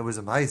 And it was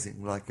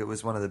amazing. Like it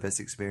was one of the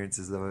best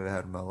experiences I've ever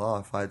had in my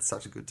life. I had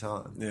such a good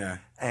time. Yeah.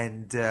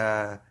 And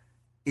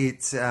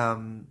it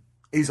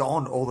is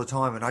on all the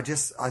time. And I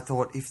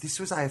thought if this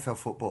was AFL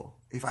football,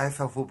 if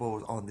AFL football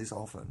was on this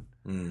often,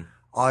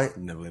 I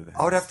Never leave the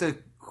would house. have to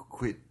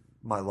quit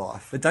my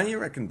life. But don't you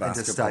reckon And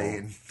basketball? to stay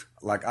in.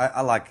 Like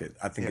I like it.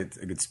 I think Yeah. it's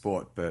a good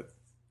sport, but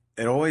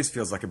it always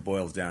feels like it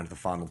boils down to the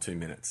final 2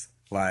 minutes.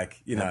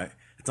 Like know,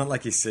 it's not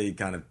like you see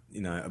kind of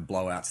a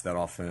blowouts that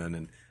often,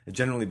 and it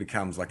generally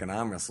becomes like an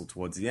arm wrestle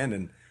towards the end.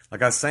 And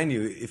like I was saying to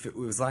you, if it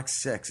was like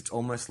sex, it's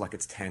almost like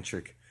it's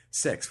tantric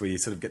sex, where you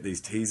sort of get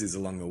these teasers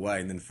along the way,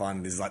 and then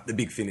finally there's like the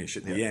big finish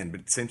at the end.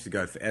 But it seems to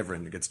go forever,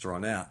 and it gets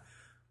drawn out.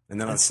 And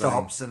then It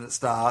stops and it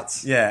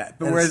starts. Yeah,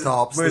 but and whereas- it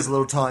stops. whereas- There's a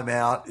little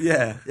timeout.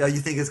 Yeah. Yeah, you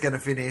think it's going to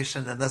finish,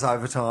 and then there's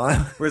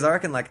overtime. Whereas I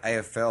reckon like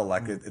AFL,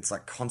 like it's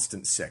like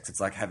constant sex. It's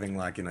like having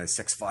like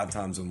sex 5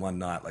 times in one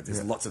night. Like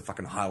there's lots of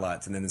fucking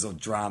highlights, and then there's all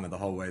drama the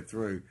whole way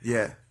through.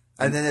 Yeah.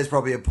 And then there's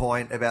probably a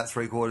point about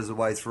 3/4 of the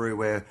way through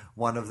where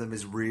one of them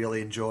is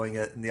really enjoying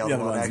it, and the other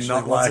other one one's actually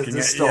not wants liking it to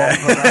it, stop,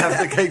 yeah. and they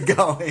have to keep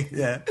going.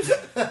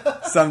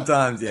 Yeah.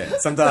 Sometimes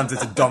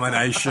it's a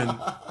domination.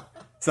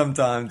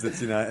 Sometimes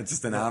it's it's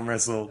just an arm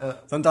wrestle.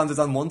 Sometimes it's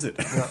unwanted.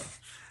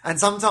 And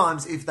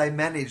sometimes, if they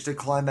manage to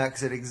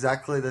climax at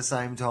exactly the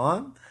same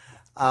time,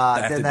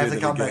 have then to they have do to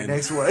them come back again.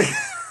 next week.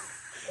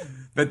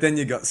 But then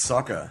you got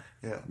soccer,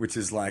 Yeah. which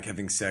is like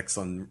having sex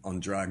on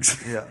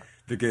drugs. Yeah.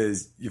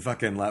 Because you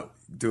fucking like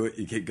do it,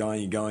 you keep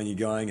going, you're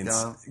going, and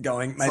Yeah.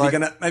 going. It's Maybe like,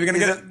 gonna is get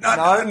it- it.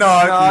 No, No,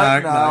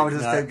 I'll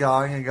just keep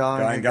going and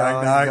going and going. Going,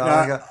 and no,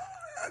 going, no. going.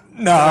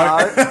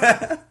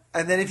 No.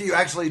 And then if you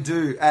actually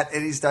do at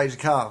any stage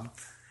come,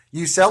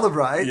 you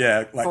celebrate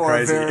like for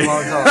crazy. a very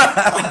long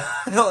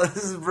time.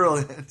 This is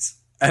brilliant.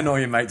 And all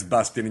your mates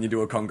bust in and you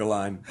do a conga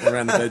line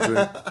around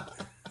the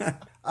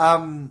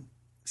bedroom.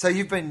 So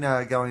you've been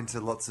going to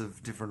lots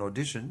of different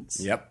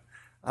auditions. Yep.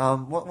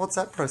 What's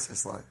that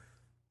process like?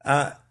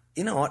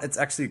 You know what? It's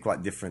actually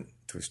quite different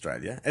to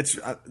Australia. It's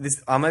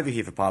I'm over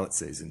here for pilot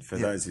season. For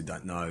those who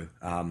don't know,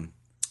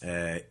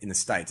 in the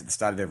States, at the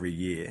start of every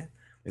year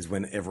is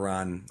when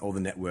all the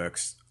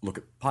networks look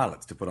at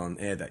pilots to put on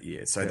air that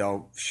year. So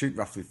they'll shoot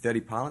roughly 30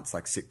 pilots,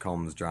 like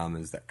sitcoms,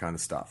 dramas, that kind of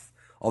stuff.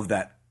 Of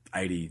that,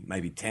 80,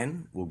 maybe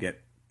 10 will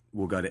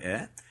go to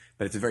air.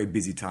 But it's a very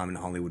busy time in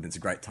Hollywood, and it's a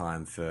great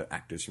time for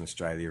actors from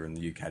Australia and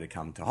the UK to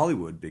come to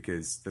Hollywood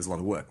because there's a lot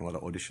of work and a lot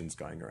of auditions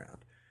going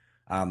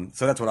around.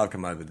 So that's what I've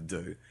come over to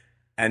do.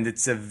 And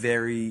it's a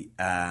very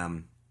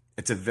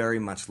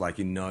much like,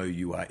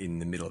 you are in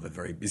the middle of a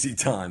very busy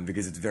time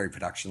because it's very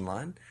production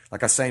line.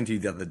 Like I was saying to you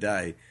the other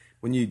day,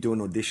 when you do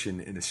an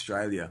audition in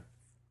Australia,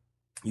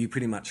 you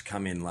pretty much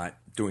come in like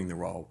doing the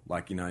role.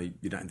 Like, you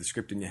don't have the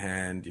script in your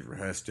hand, you've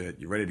rehearsed it,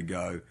 you're ready to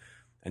go,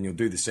 and you'll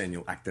do the scene,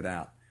 you'll act it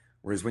out.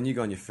 Whereas when you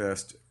go on your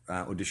first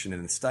audition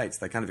in the States,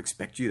 they kind of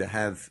expect you to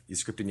have your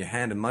script in your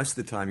hand, and most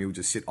of the time you'll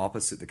just sit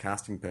opposite the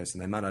casting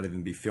person. They might not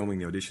even be filming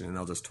the audition, and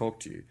they'll just talk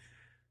to you.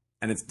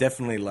 And it's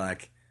definitely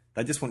like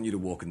they just want you to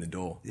walk in the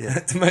door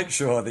to make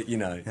sure that, you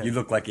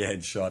look like your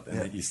head's shot and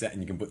that you sat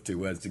and you can put two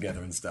words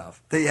together and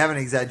stuff. That you haven't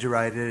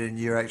exaggerated and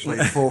you're actually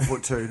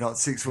 4'2", not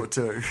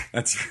 6'2".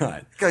 That's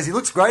right. Goes, he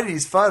looks great in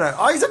his photo.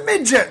 Oh, he's a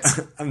midget.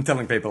 I'm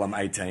telling people I'm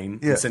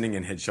 18. Yeah. I'm sending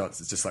in headshots.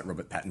 It's just like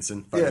Robert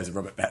Pattinson. Photos of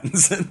Robert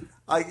Pattinson.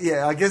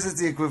 I guess it's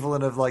the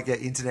equivalent of like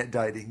internet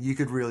dating. You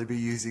could really be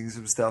using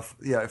some stuff,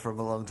 from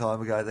a long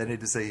time ago. They need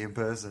to see you in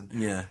person.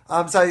 Yeah.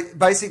 So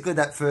basically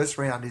that first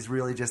round is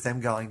really just them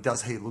going,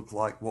 does he look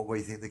like what we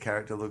think the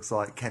character looks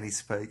like? Can he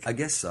speak? I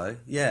guess so.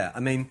 Yeah. I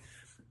mean,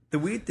 the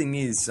weird thing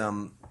is,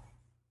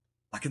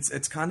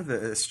 it's kind of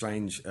a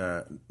strange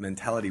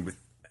mentality with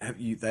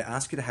they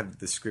ask you to have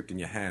the script in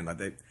your hand.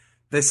 Like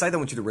they say they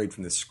want you to read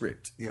from the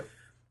script. Yeah.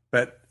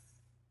 But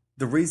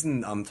the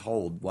reason I'm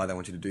told why they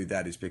want you to do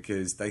that is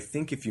because they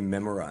think if you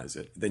memorize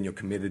it, then you're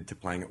committed to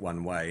playing it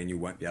one way and you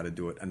won't be able to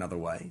do it another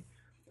way,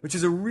 which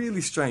is a really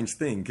strange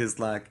thing because,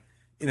 like,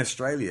 in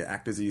Australia,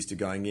 actors are used to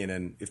going in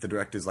and if the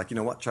director's like, you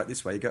know what, try it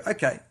this way, you go,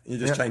 okay, and you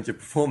just change your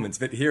performance.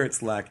 But here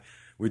it's like,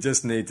 we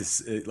just need to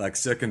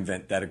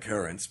circumvent that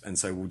occurrence. And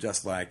so we'll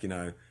just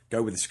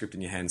go with the script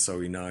in your hand so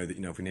we know that,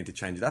 if we need to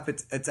change it up.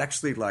 It's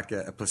actually like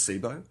a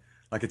placebo.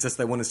 Like, it's just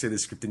they want to see the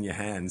script in your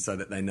hand so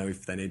that they know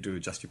if they need to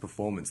adjust your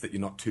performance, that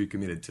you're not too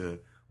committed to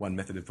one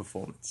method of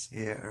performance.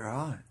 Yeah,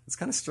 right. It's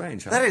kind of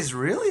strange, huh? That is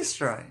really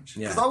strange.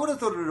 Yeah. Because I would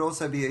have thought it would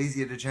also be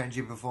easier to change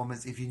your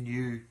performance if you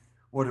knew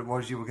what it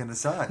was you were going to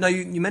say. No,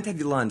 you meant to have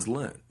your lines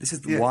learned. This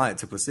is why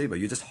it's a placebo.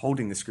 You're just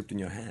holding the script in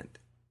your hand.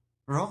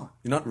 Right.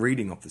 You're not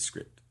reading off the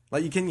script.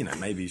 Like, you can,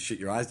 maybe shut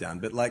your eyes down,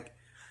 but like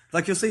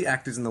you'll see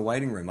actors in the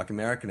waiting room, like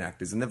American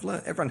actors, and they've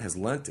learned, everyone has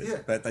learnt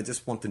it, but they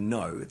just want to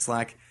know. It's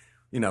like,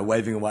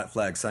 waving a white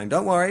flag saying,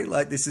 don't worry,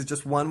 like, this is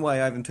just one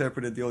way I've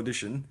interpreted the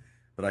audition,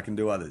 but I can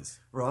do others.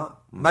 Right.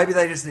 Maybe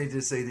they just need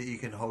to see that you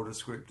can hold a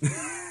script.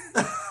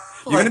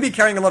 You're going to be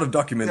carrying a lot of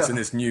documents in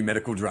this new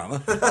medical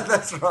drama.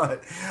 That's right.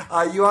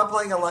 You are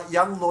playing a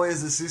young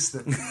lawyer's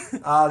assistant.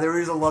 There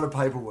is a lot of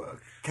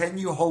paperwork. Can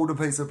you hold a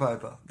piece of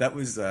paper? That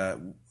was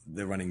the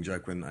running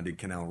joke when I did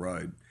Canal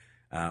Road.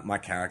 My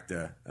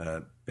character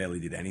barely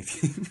did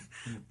anything,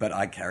 but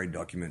I carried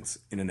documents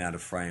in and out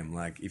of frame.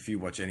 Like, if you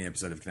watch any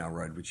episode of Canal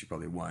Road, which you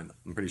probably won't,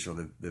 I'm pretty sure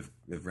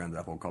they've rounded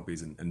up all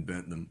copies and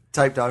burnt them.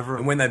 Taped over them.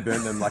 And when they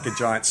burnt them, like a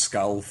giant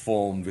skull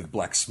formed with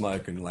black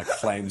smoke and like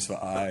flames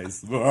for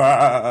eyes.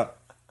 No,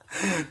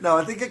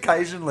 I think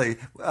occasionally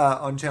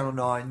on Channel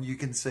 9 you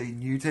can see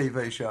new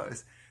TV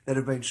shows that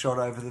have been shot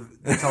over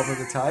the top of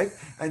the tape.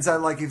 And so,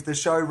 like, if the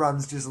show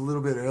runs just a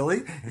little bit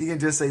early, you can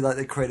just see, like,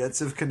 the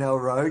credits of Canal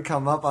Road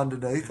come up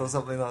underneath or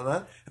something like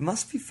that. It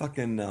must be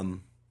fucking...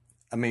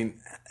 I mean,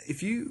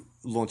 if you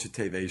launch a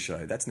TV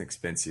show, that's an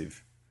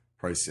expensive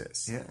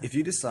process. Yeah. If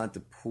you decide to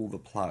pull the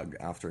plug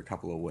after a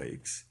couple of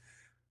weeks,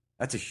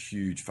 that's a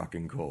huge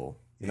fucking call.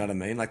 You know what I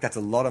mean? Like, that's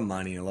a lot of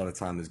money and a lot of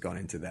time has gone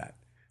into that.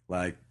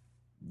 Like,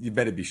 you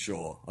better be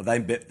sure. Or the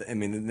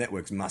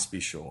networks must be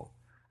sure.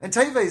 And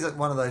TV's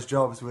one of those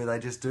jobs where they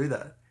just do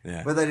that.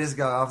 Yeah. Where they just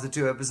go, after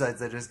 2 episodes,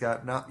 they just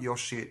go, nah, you're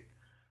shit.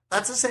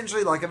 That's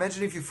essentially like,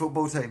 imagine if your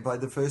football team played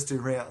the first 2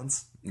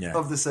 rounds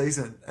of the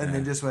season and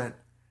then just went,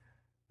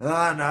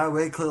 oh, no,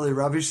 we're clearly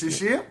rubbish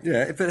this year.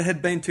 Yeah, if it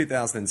had been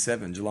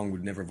 2007, Geelong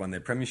would never have won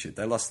their premiership.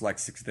 They lost like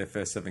 6 of their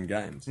first 7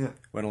 games. Yeah.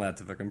 Weren't allowed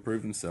to fucking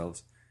prove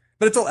themselves.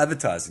 But it's all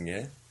advertising,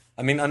 yeah?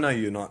 I mean, I know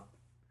you're not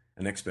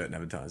an expert in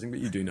advertising, but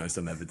you do know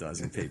some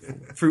advertising people.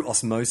 Through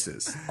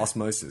osmosis,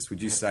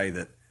 would you say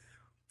that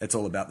it's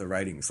all about the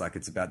ratings. Like,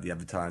 it's about the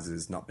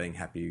advertisers not being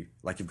happy.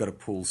 Like, you've got to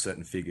pull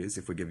certain figures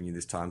if we're giving you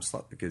this time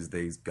slot because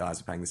these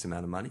guys are paying this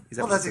amount of money. Is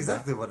that Well, what that's it's about?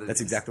 exactly what it is.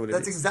 That's exactly what it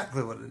That's is.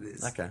 exactly what it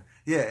is. Okay.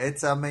 Yeah,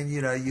 it's, I mean,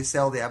 you know, you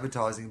sell the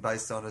advertising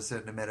based on a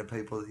certain amount of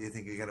people that you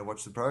think are going to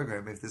watch the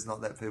program. If there's not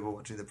that people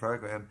watching the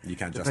program, You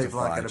can't the people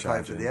aren't justify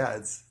going to pay for the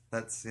ads.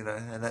 That's, you know,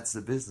 and that's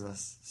the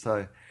business.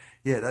 So,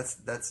 yeah,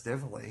 that's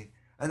definitely,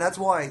 and that's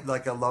why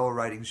like a lower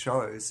rating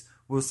shows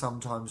will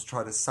sometimes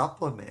try to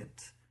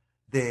supplement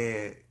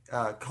their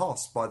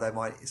costs by they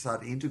might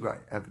start to integrate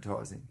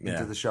advertising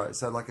into the show.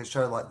 So like a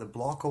show like The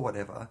Block or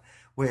whatever,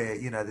 where,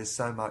 you know, there's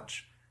so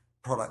much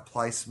product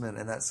placement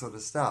and that sort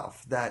of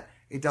stuff that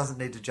it doesn't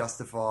need to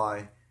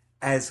justify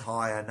as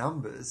higher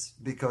numbers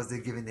because they're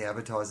giving the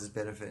advertisers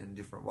benefit in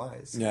different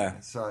ways. Yeah.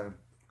 So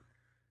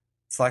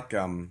It's like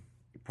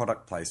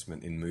product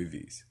placement in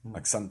movies.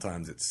 Like,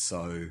 sometimes it's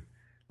so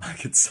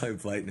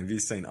blatant. Have you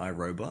seen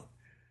iRobot?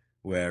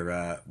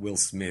 Where Will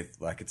Smith,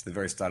 like, it's the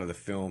very start of the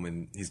film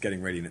and he's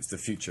getting ready and it's the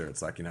future.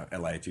 It's like, you know,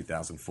 LA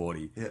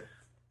 2040. yeah.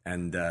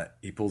 And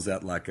he pulls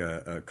out like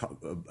a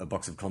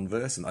box of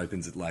Converse and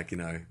opens it, like, you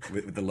know,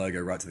 with the logo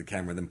right to the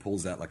camera, and then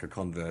pulls out like a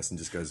Converse and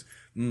just goes,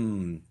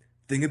 thing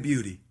of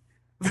beauty.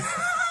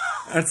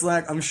 And it's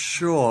like, I'm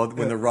sure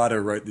when the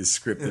writer wrote this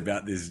script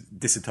about this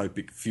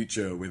dystopic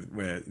future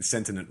where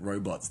sentient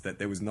robots, that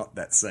there was not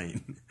that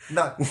scene.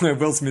 No. Where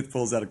Will Smith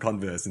pulls out a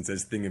Converse and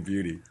says, thing of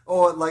beauty.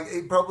 Or like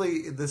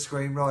probably the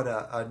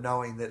screenwriter,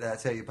 knowing that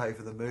that's how you pay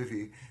for the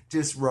movie,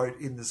 just wrote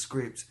in the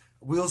script,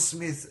 Will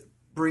Smith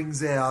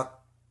brings out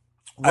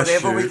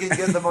whatever we can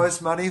get the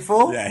most money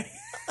for, Yeah.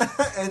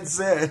 and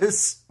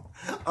says,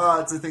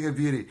 "Oh, it's a thing of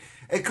beauty."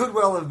 It could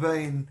well have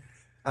been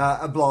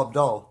a blob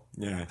doll.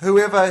 Yeah.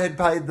 Whoever had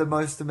paid the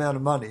most amount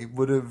of money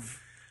would have.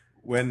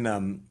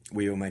 When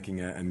we were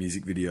making a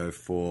music video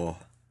for,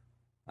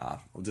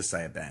 I'll just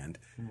say a band,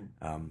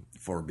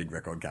 for a big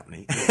record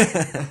company,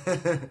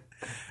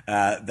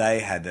 they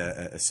had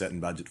a certain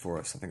budget for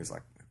us. I think it was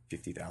like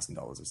 $50,000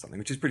 or something,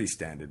 which is pretty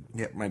standard.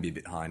 Yep. Maybe a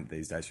bit high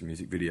these days for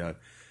music video.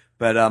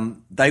 But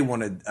they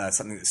wanted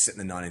something that's set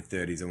in the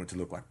 1930s. They wanted to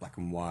look like black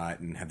and white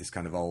and have this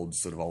kind of old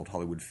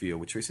Hollywood feel,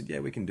 which we said, yeah,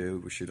 we can do.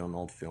 We'll shoot on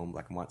old film,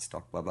 black and white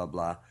stock, blah, blah,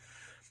 blah.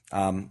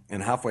 And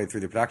halfway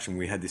through the production,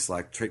 we had this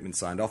like treatment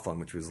signed off on,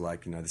 which was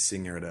like, you know, the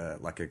singer at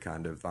a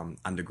kind of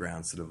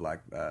underground sort of like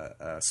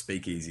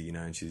speakeasy, you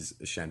know, and she's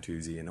a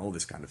chanteuse and all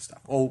this kind of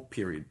stuff, all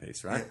period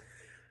piece, right?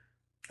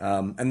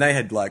 Yeah. And they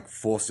had like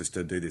forced us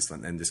to do this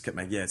and just kept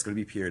making, it's got to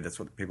be period. That's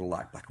what people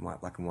like, black and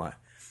white, black and white.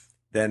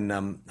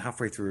 Then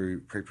halfway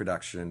through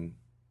pre-production,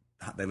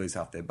 they lose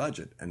half their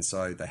budget, and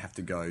so they have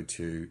to go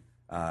to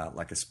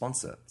like a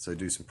sponsor, so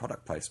do some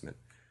product placement.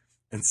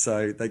 And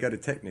so they go to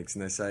Technics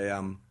and they say,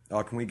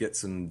 can we get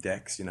some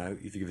decks? You know,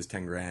 if you give us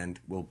 10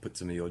 grand, we'll put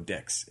some of your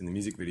decks in the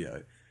music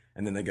video.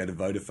 And then they go to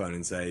Vodafone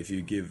and say, if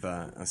you give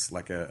us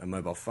like a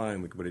mobile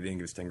phone, we can put it in,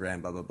 give us 10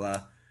 grand, blah, blah,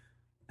 blah.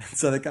 And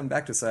so they come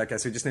back to say, okay,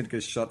 so we just need to get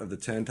a shot of the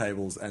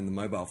turntables and the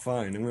mobile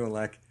phone. And we were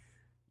like,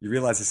 you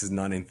realize this is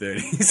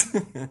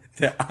 1930s.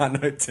 There are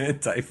no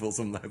turntables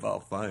or mobile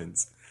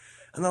phones.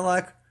 And they're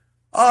like,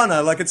 oh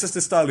no, like it's just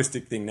a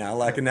stylistic thing now.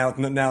 Like, and now it's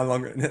no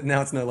longer the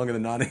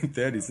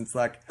 1930s. It's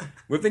like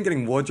we've been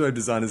getting wardrobe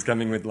designers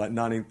coming with like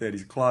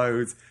 1930s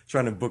clothes,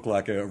 trying to book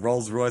like a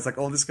Rolls Royce, like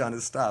all this kind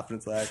of stuff. And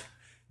it's like,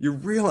 you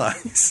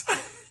realize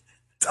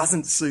it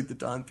doesn't suit the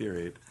time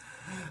period.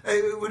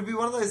 It would be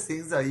one of those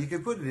things though. You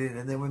could put it in,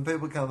 and then when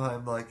people come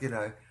home, like, you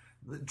know,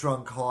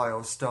 drunk, high,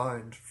 or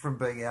stoned from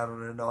being out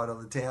on a night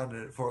on the town,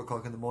 and at 4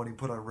 o'clock in the morning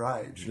put on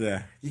Rage.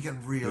 Yeah, you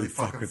can really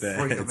fucking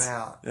freak them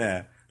out.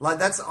 Yeah. Like,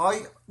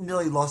 I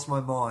nearly lost my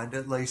mind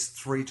at least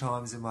 3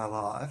 times in my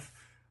life.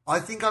 I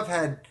think I've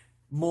had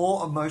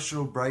more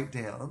emotional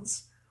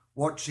breakdowns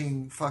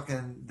watching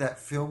fucking that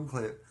film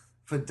clip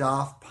for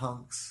Daft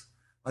Punk's,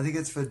 I think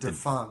it's for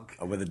Defunk.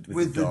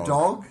 With the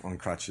dog on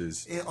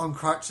crutches. On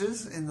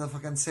crutches in the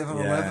fucking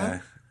 7-Eleven. Yeah,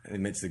 and he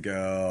meets the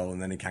girl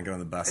and then he can't get on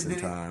the bus in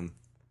time.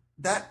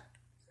 That,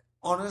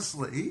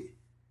 honestly...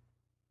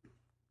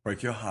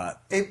 Broke your heart.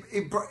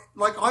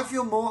 Like, I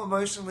feel more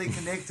emotionally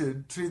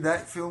connected to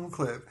that film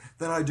clip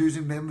than I do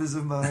to members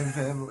of my own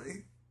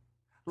family.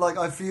 Like,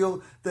 I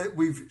feel that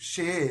we've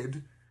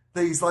shared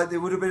these, like, there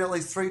would have been at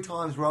least 3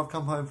 times where I've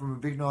come home from a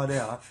big night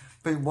out,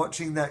 been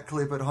watching that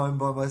clip at home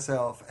by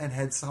myself and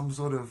had some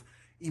sort of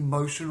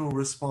emotional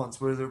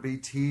response, whether it be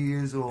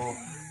tears or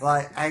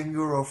like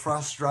anger or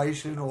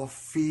frustration or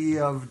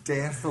fear of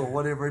death or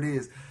whatever it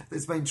is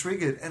that's been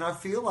triggered. And I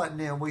feel like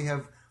now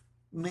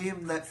me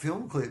and that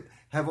film clip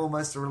have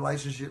almost a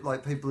relationship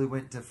like people who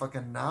went to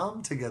fucking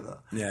Nam together.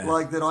 Yeah.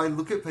 Like that I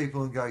look at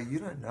people and go, you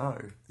don't know.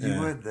 You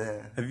weren't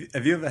there.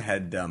 Have you ever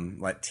had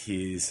like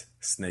tears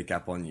sneak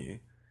up on you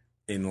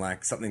in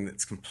like something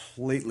that's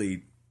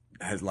completely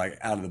has like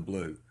out of the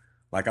blue?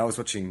 Like I was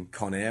watching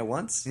Con Air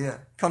once. Yeah.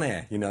 Con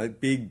Air, you know,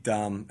 big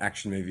dumb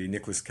action movie,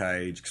 Nicolas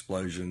Cage,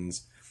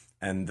 explosions.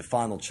 And the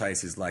final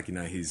chase is like, you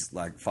know, he's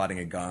like fighting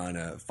a guy on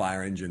a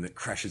fire engine that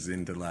crashes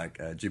into like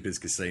Jupiter's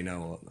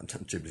Casino, or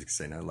not Jupiter's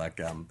Casino, like,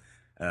 you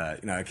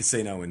know, a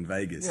casino in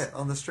Vegas. Yeah,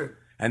 on the strip.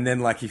 And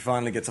then, like, he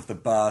finally gets off the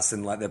bus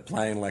and, like, they're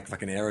playing, like,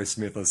 fucking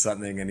Aerosmith or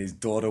something, and his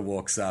daughter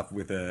walks up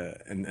with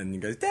and he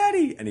goes,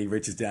 Daddy! And he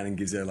reaches down and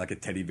gives her, like, a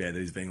teddy bear that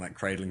he's been, like,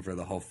 cradling for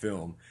the whole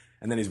film.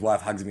 And then his wife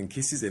hugs him and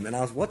kisses him. And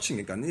I was watching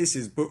it going, this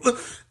is...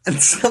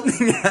 And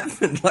something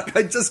happened. Like,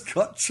 I just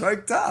got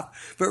choked up.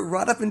 But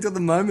right up until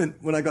the moment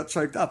when I got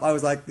choked up, I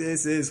was like,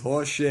 this is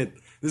horse shit.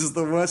 This is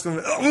the worst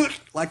one.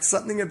 Like,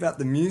 something about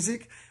the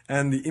music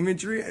and the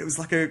imagery. It was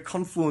like a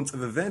confluence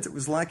of events. It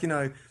was like, you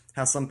know...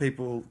 how some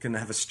people can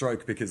have a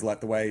stroke because, like,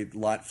 the way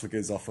light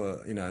flickers off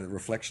a, you know,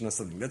 reflection or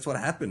something. That's what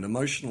happened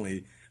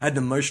emotionally. I had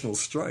an emotional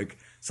stroke.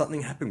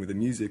 Something happened with the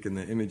music and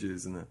the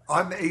images and the...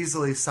 I'm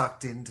easily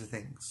sucked into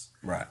things.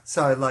 Right.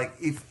 So, like,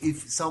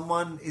 if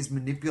someone is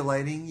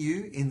manipulating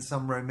you in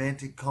some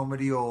romantic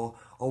comedy or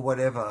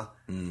whatever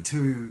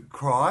to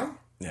cry,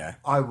 yeah,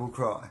 I will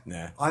cry.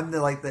 Yeah. I'm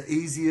the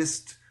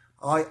easiest...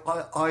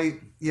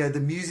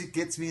 the music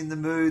gets me in the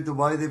mood, the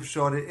way they've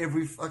shot it,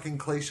 every fucking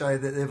cliche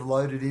that they've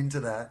loaded into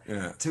that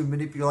to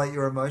manipulate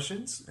your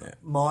emotions. Yeah.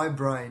 My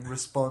brain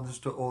responds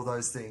to all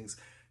those things.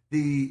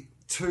 The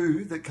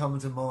two that come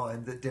to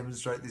mind that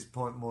demonstrate this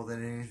point more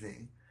than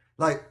anything,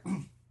 like,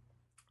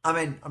 I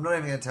mean, I'm not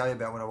even going to tell you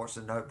about when I watched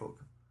The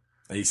Notebook.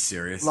 Are you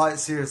serious? Like,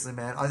 seriously,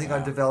 man, I think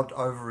I developed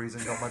ovaries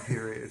and got my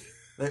period.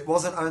 It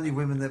wasn't only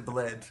women that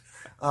bled.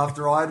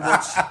 After I'd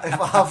watched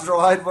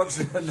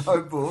The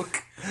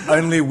Notebook,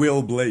 only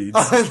Will bleeds.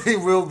 Only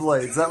Will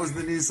bleeds. That was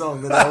the new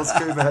song that Alice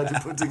Cooper had to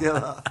put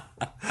together.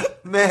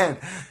 Man,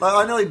 like,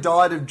 I nearly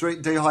died of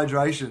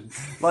dehydration.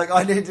 Like,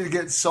 I needed to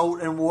get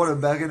salt and water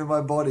back into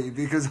my body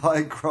because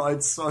I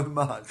cried so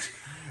much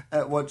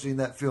at watching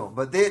that film.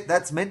 But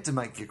that's meant to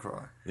make you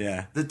cry.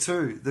 Yeah. The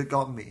two that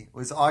got me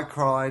was I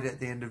cried at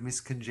the end of Miss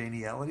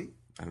Congeniality.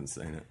 I haven't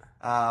seen it.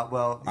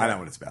 Well, yeah. I know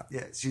what it's about.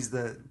 Yeah, she's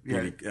the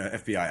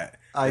FBI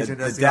agent,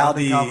 the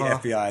dowdy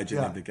FBI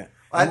agent. Yeah.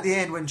 At the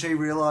end, when she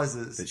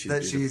realizes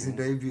that she is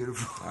indeed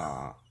beautiful,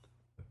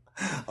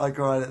 I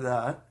cried at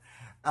that.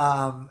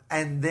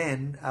 And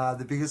then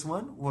the biggest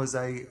one was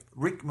a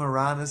Rick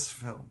Moranis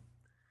film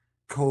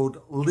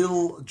called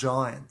Little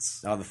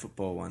Giants. Oh, the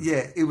football one.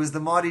 Yeah, it was the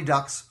Mighty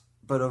Ducks,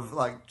 but of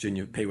like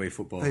junior Pee-wee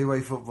football.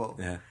 Pee-wee football.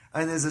 Yeah.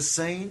 And there's a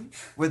scene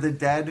where the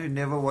dad who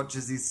never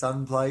watches his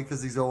son play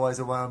because he's always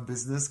away on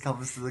business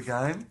comes to the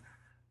game.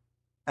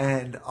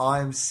 And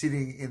I'm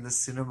sitting in the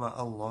cinema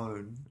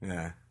alone.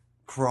 Yeah.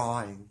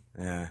 Crying.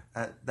 Yeah.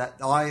 At that.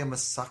 I am a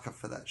sucker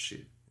for that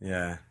shit.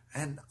 Yeah.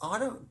 And I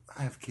don't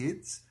have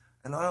kids.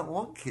 And I don't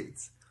want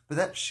kids. But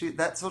that shit,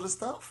 that sort of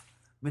stuff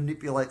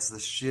manipulates the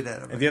shit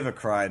out of me. Have you ever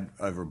cried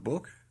over a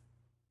book?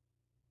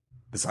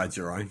 Besides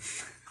your own?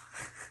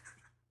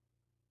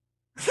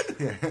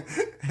 Yeah.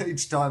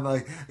 Each time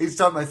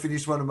I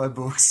finished one of my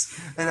books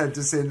and had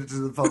to send it to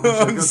the publisher.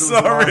 I'm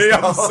sorry,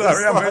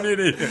 I'm an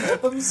idiot.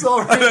 I'm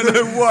sorry. I don't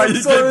know why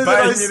you get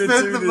paid me to do this. I'm sorry that I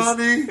spent the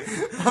money.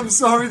 I'm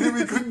sorry that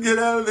we couldn't get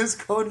out of this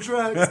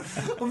contract.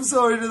 I'm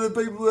sorry to the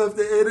people who have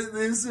to edit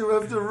this, who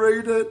have to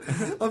read it.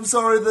 I'm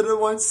sorry that it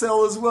won't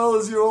sell as well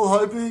as you're all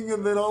hoping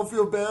and then I'll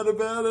feel bad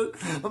about it.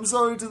 I'm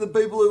sorry to the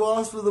people who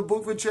asked for the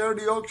book for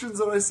charity auctions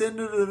and I send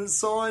it and it's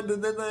signed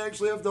and then they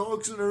actually have to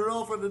auction it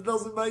off and it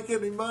doesn't make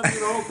any money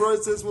and the whole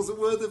process wasn't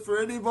worth it for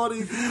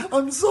anybody.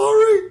 I'm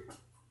sorry.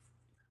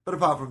 But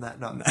apart from that,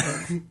 no.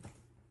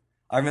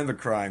 I remember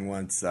crying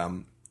once.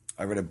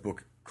 I read a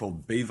book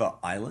called Beaver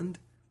Island.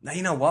 Now,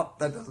 you know what?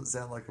 That doesn't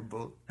sound like a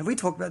book. Have we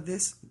talked about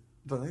this?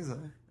 Don't think so.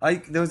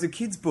 There was a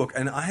kid's book,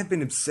 and I have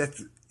been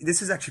obsessed.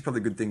 This is actually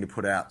probably a good thing to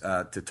put out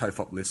to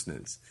TOFOP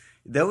listeners.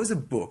 There was a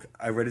book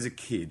I read as a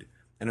kid,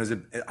 and I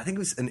think it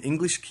was an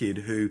English kid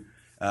who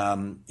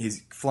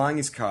he's flying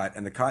his kite,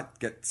 and the kite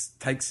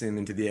takes him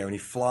into the air, and he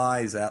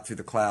flies out through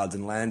the clouds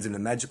and lands in a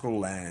magical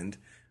land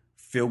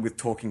filled with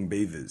talking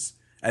beavers.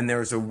 And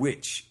there is a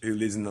witch who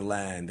lives in the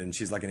land, and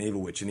she's like an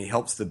evil witch, and he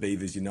helps the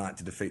beavers unite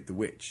to defeat the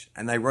witch.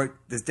 And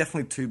there's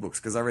definitely two books,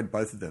 because I read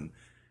both of them.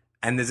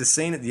 And there's a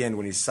scene at the end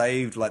when he's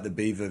saved like the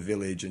beaver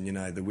village, and, you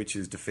know, the witch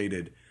is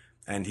defeated,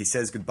 and he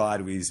says goodbye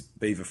to his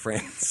beaver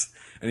friends,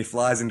 and he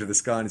flies into the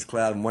sky in his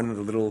cloud, and one of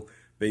the little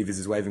beavers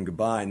is waving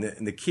goodbye, and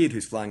the kid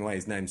who's flying away,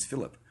 his name's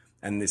Philip.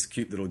 And this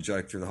cute little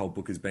joke through the whole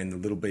book has been the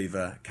little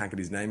beaver can't get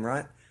his name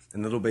right,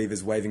 and the little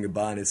beaver's waving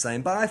goodbye and is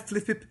saying, bye,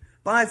 Flip-Ip,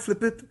 bye,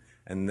 Flip-Ip.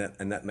 And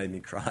that made me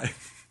cry.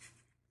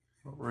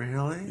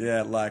 Really?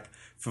 Yeah, like,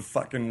 for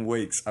fucking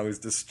weeks, I was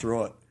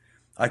distraught.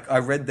 I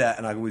read that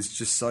and I was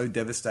just so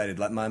devastated.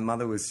 Like, my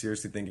mother was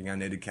seriously thinking I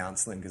needed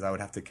counselling because I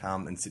would have to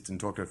come and sit and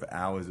talk to her for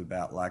hours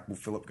about, like, will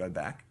Philip go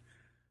back?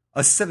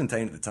 I was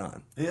 17 at the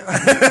time.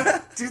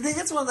 Yeah. Do you think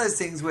it's one of those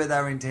things where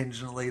they're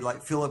intentionally,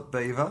 like, Philip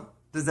Beaver?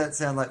 Does that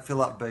sound like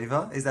Philip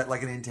Beaver? Is that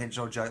like an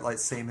intentional joke, like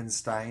Seaman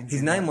Staines?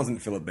 His name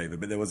wasn't Philip Beaver,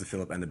 but there was a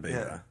Philip and a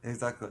Beaver. Yeah,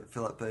 exactly.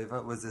 Philip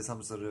Beaver. Was there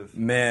some sort of...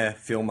 Mayor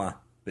Filmer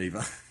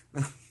Beaver.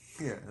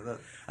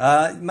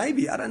 Yeah.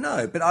 Maybe, I don't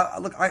know. But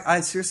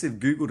I seriously have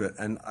Googled it,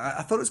 and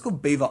I thought it was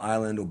called Beaver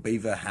Island or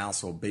Beaver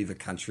House or Beaver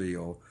Country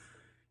or...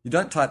 You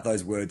don't type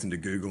those words into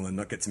Google and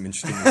not get some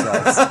interesting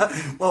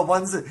results. Well,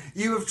 ones that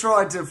you have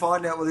tried to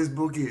find out what this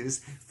book is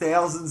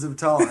thousands of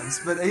times,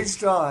 but each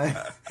time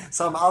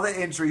some other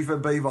entry for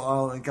Beaver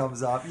Island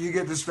comes up, you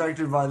get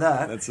distracted by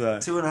that. That's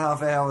right.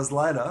 2.5 hours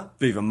later.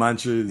 Beaver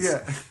Munchers.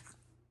 Yeah.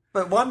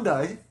 But one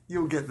day,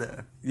 you'll get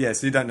there. Yeah,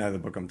 so you don't know the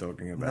book I'm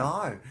talking about.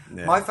 No.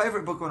 Yeah. My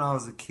favourite book when I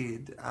was a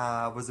kid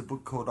was a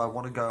book called I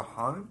Want to Go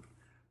Home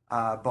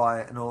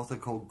by an author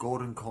called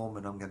Gordon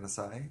Corman, I'm going to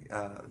say.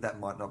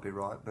 That might not be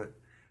right, but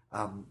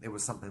it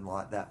was something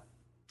like that.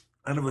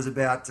 And it was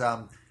about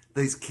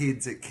these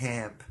kids at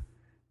camp,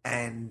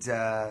 and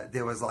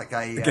there was like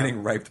a... They're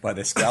getting raped by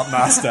their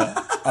scoutmaster.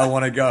 I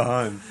want to go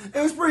home. It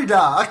was pretty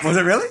dark. Was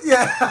it really?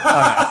 Yeah.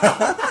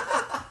 Oh, no.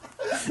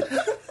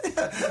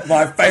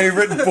 My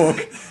favourite book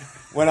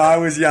when I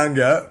was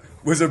younger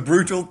was a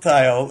brutal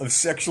tale of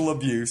sexual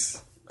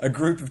abuse. A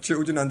group of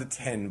children under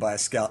 10 by a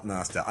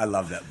scoutmaster. I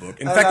love that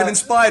book. In fact, it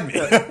inspired me.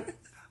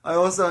 I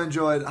also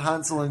enjoyed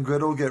Hansel and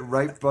Gretel get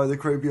raped by the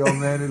creepy old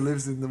man who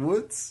lives in the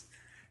woods,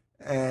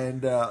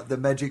 and the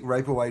magic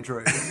rape away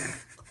tree.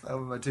 They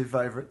were my two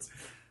favourites.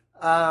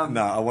 No,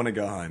 I Want to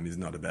Go Home is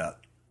not about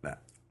that.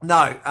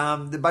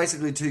 No, they're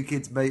basically two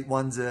kids meet.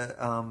 One's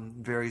a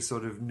very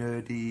sort of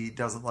nerdy,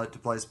 doesn't like to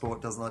play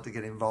sport, doesn't like to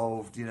get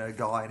involved,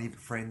 guy, and he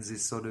befriends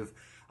this sort of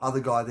other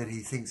guy that he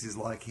thinks is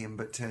like him,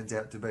 but turns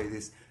out to be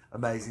this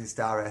amazing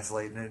star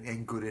athlete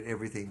and good at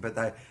everything.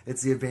 But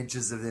it's the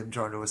adventures of them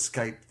trying to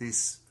escape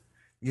this,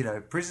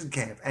 prison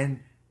camp. And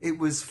it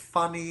was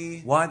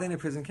funny. Why are they in a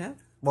prison camp?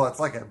 Well, it's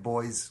like a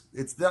boys.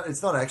 It's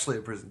not actually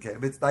a prison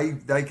camp. It's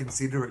they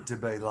consider it to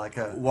be like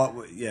a.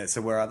 What? Yeah. So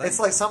where are they? It's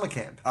like summer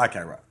camp. Okay,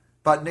 right.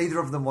 But neither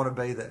of them want to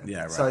be there.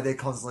 Yeah, right. So they're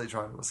constantly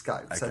trying to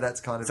escape. Okay. So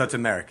that's kind of... So it's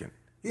American.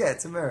 Yeah,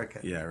 it's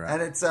American. Yeah, right.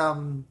 And it's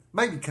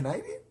maybe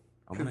Canadian.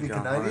 Could be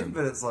Canadian,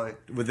 but it's like...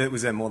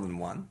 Was there more than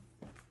one?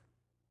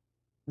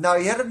 No,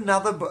 he had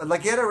another...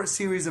 He had a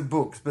series of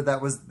books, but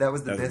that was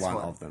the best one.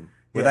 Of them.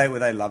 Were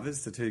they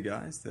lovers, the two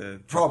guys? The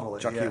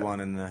Probably, jockey yeah.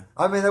 one and the...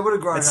 I mean, they would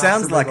have grown up. It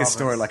sounds to be like a lovers.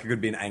 story, like it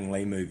could be an Ang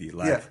Lee movie.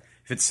 Like, Yeah.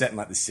 if it's set in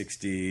like the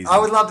 60s. I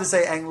would love to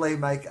see Ang Lee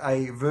make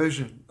a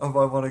version of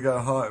I Want to Go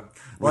Home.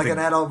 Like an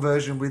adult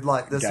version with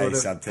like the sort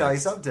of gay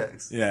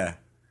subtext. Yeah.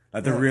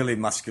 Like the really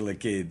muscular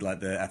kid, like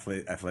the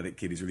athletic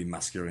kid who's really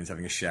muscular and he's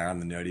having a shower and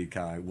the nerdy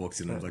guy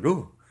walks in and is like,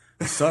 oh,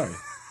 I'm sorry.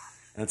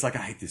 And it's like, I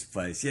hate this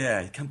place.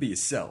 Yeah, you can't be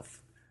yourself.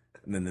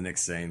 And then the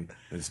next scene,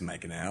 they're just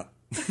making out.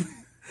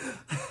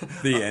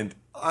 The end.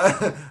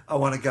 I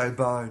want to go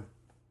bone.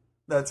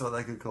 That's what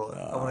they could call it.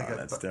 I want to go.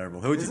 That's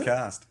terrible. Who would you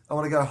cast? I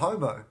want to go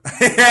homo.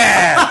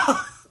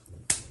 Yeah.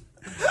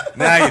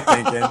 Now you're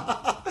thinking.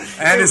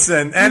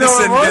 Anderson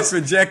gets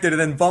rejected and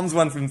then bombs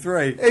one from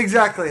 3.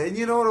 Exactly. And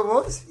you know what it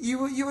was?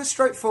 You were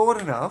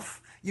straightforward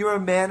enough. You were a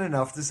man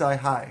enough to say,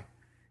 hey,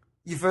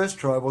 your first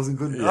try wasn't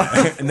good enough.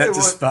 Yeah. And that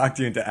just sparked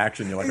you into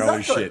action. You're like,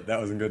 Exactly. holy shit, that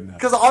wasn't good enough.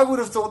 Because I would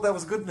have thought that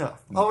was good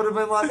enough. I would have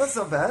been like, that's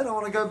not bad. I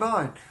want to go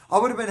bone. I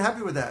would have been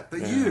happy with that.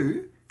 But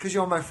you, because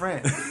you're my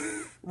friend,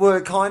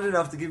 were kind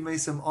enough to give me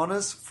some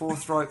honest,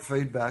 forthright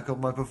feedback on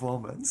my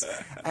performance,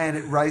 and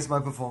it raised my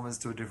performance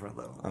to a different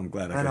level. I'm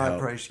glad I could And I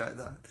help. appreciate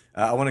that.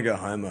 I Want to Go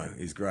Homo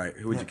is great.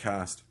 Who would you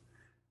cast?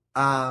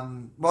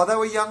 Well, they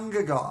were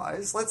younger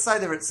guys. Let's say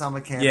they're at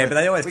summer camp. Yeah, but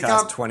they always we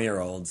cast can't-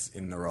 20-year-olds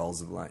in the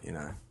roles of like,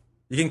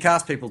 You can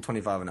cast people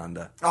 25 and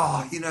under.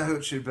 Oh, you know who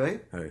it should be?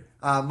 Who?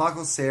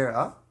 Michael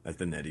Cera. That's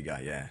the nerdy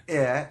guy, yeah.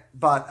 Yeah,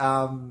 but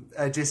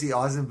Jesse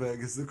Eisenberg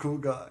is the cool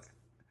guy.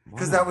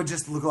 Because that would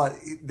just look like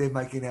they're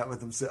making out with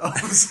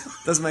themselves.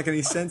 Doesn't make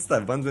any sense though.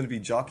 One's going to be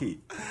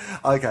jockey.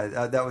 Okay,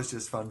 that was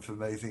just fun for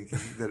me thinking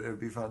that it would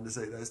be fun to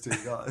see those two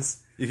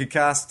guys. You could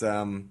cast,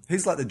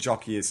 who's like the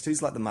jockiest,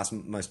 who's like the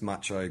most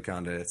macho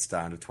kind of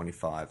star under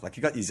 25? Like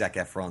you got your Zac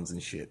Efrons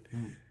and shit,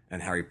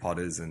 and Harry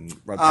Potters and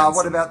Rob Pattinson.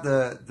 What about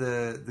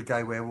the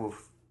gay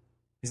werewolf?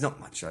 He's not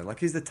macho. Like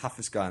he's the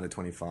toughest guy under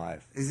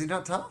 25. Is he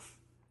not tough?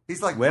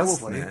 He's like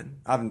Werewolf muscly.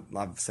 Man.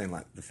 I've seen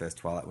like the first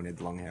Twilight when he had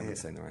the long hair. I haven't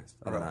seen the rest.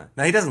 I don't Right. know.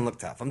 No, he doesn't look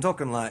tough. I'm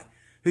talking like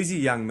who's your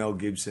young Mel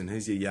Gibson?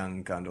 Who's your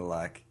young kind of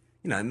like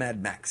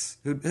Mad Max?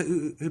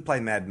 Who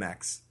play Mad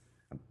Max?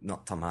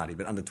 Not Tom Hardy,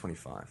 but under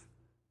 25.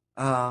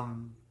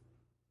 Can't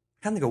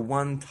think of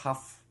one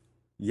tough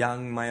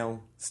young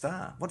male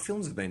star. What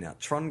films have been out?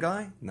 Tron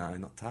guy? No,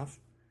 not tough.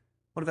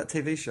 What about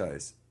TV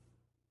shows?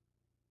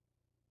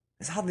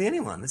 There's hardly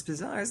anyone. That's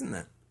bizarre, isn't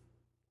it?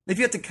 If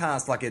you had to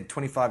cast like a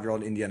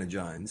 25-year-old Indiana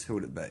Jones, who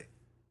would it be?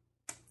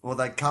 Well,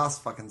 they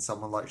cast fucking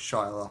someone like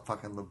Shia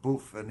fucking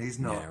LaBeouf, and he's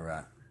not. Yeah,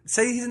 right.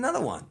 See, he's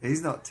another one.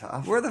 He's not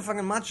tough. Where are the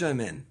fucking macho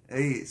men?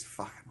 He is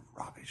fucking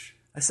rubbish.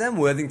 Sam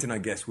Worthington, I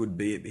guess, would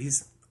be it, but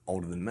he's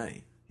older than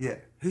me. Yeah.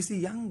 Who's the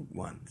young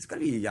one? There's got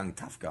to be a young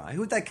tough guy.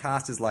 Who would they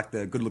cast as like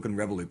the good-looking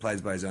rebel who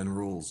plays by his own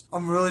rules?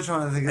 I'm really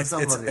trying to think of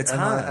somebody. It's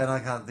hard. And I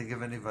can't think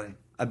of anybody.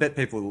 I bet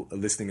people are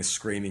listening are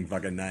screaming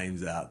fucking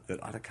names out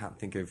that I can't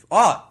think of.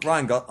 Oh,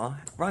 Ryan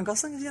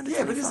Gosling is he under 25?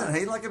 Yeah, but isn't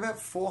he like about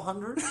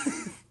 400?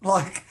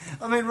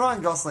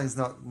 Ryan Gosling's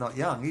not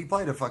young. He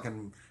played a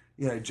fucking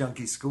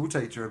junkie school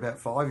teacher about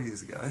 5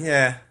 years ago.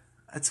 Yeah,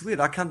 it's weird.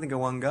 I can't think of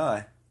one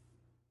guy.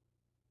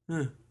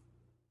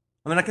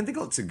 I mean, I can think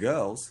of lots of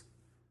girls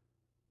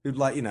who'd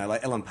like,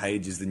 like Ellen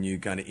Page is the new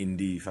kind of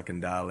indie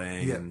fucking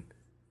darling. Yeah.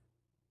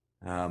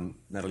 And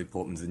Natalie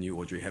Portman's the new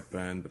Audrey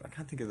Hepburn, but I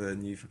can't think of the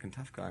new fucking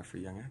tough guy for a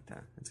young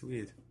actor. It's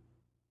weird.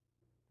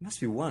 There must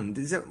be one.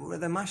 Are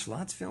there martial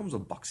arts films or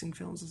boxing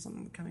films or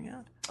something coming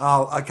out?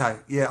 Oh, okay.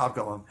 Yeah, I've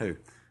got one. Who?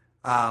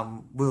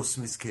 Will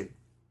Smith's kid.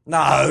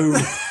 No.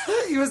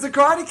 He was the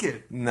Karate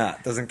Kid. Nah,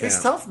 doesn't count.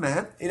 He's tough,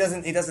 man. He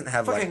doesn't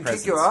have Fucking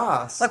presence. kick your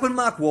ass. Like when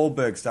Mark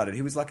Wahlberg started,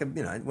 he was like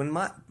back when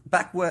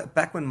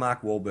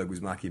Mark Wahlberg was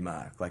Marky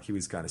Mark, like he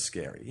was kind of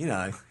scary.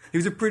 He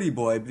was a pretty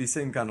boy, but he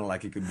seemed kind of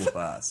like he could whoop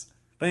ass.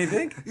 Don't you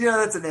think?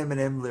 That's an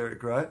Eminem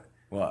lyric, right?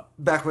 What?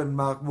 Back when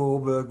Mark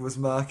Wahlberg was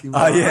Marky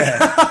Mark. Oh yeah.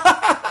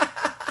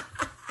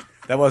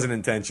 That wasn't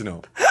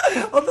intentional.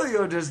 I thought you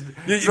were just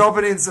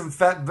dropping in some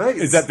fat beats.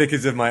 Is that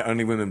because of my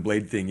Only Women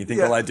Bleed thing? You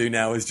think all I do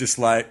now is just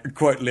like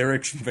quote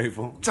lyrics from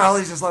people?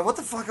 Charlie's just like, what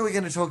the fuck are we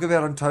going to talk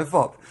about on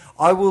TOFOP?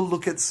 I will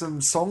look at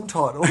some song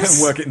titles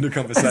And work it into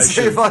conversation. and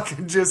see if I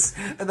can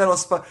and then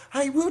I'll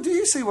hey, Will, do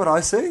you see what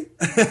I see?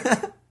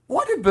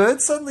 Why do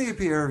birds suddenly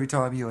appear every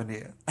time you are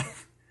near?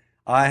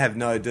 I have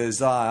no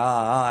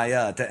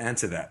desire to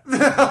answer that.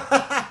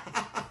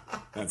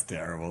 That's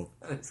terrible.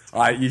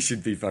 You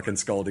should be fucking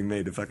scolding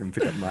me to fucking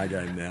pick up my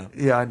game now.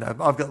 Yeah, I know.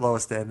 I've got lower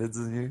standards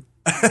than you.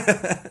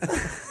 I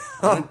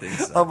don't think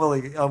so.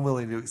 I'm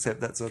willing to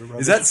accept that sort of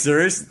rubbish. Is that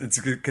serious? It's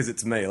because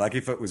it's me. Like,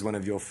 if it was one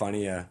of your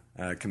funnier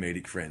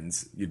comedic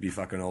friends, you'd be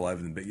fucking all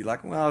over them. But you're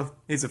like, well,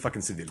 he's a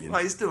fucking civilian. Oh,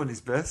 he's doing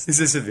his best. He's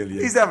a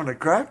civilian. He's having a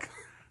crack,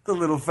 the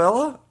little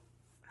fella.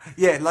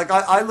 Yeah, like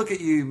I look at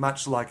you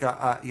much like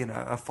a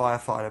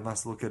firefighter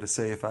must look at a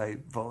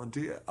CFA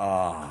volunteer.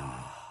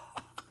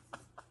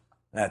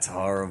 That's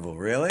horrible.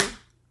 Really?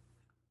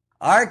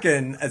 I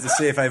reckon as a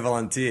CFA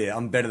volunteer,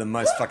 I'm better than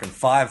most fucking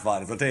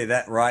firefighters. I'll tell you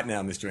that right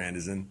now, Mr.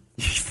 Anderson.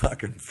 You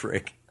fucking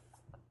prick.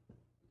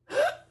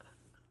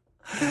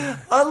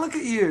 I look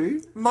at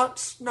you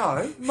much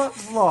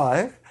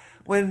like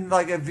when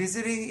like a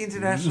visiting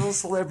international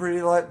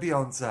celebrity like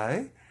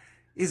Beyonce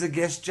is a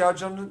guest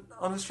judge on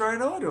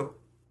Australian Idol.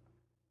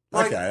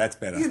 Like, okay, that's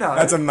better.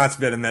 That's a much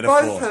better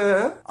metaphor. Both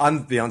her.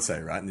 I'm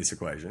Beyonce, right, in this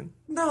equation?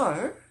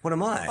 No. What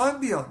am I?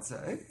 I'm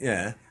Beyonce.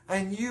 Yeah.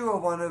 And you are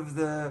one of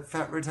the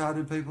fat,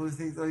 retarded people who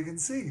think they can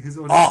sing. Who's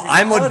I'm for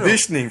Idol.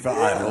 auditioning for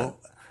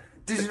Idol.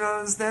 Did you not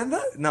understand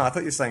that? No, I thought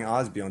you were saying I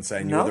was Beyonce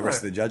and you were the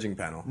rest of the judging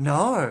panel.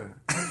 No.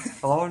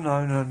 Oh,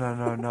 no.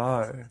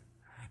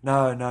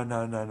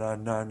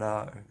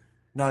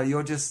 No,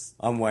 you're just...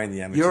 I'm weighing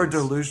the amateurs. You're a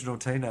delusional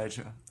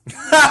teenager.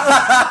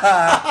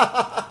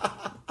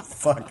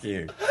 Fuck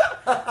you.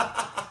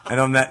 And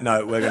on that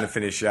note, we're going to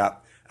finish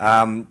up.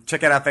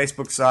 Check out our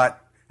Facebook site,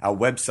 our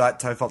website,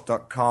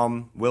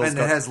 tofop.com. And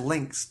it has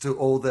links to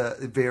all the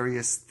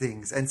various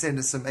things. And send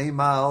us some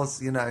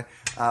emails.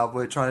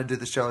 We're trying to do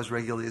the show as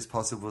regularly as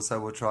possible, so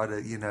we'll try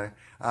to,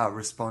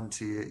 respond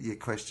to your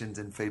questions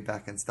and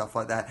feedback and stuff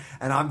like that.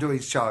 And I'm doing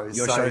shows.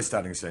 Your show's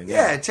starting soon.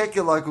 Yeah, check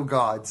your local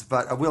guides.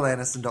 But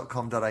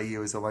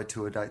willanderson.com.au is all my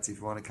tour dates if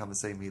you want to come and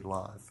see me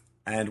live.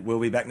 And we'll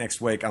be back next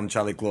week. I'm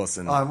Charlie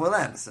Clausen. I'm Will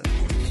Anderson.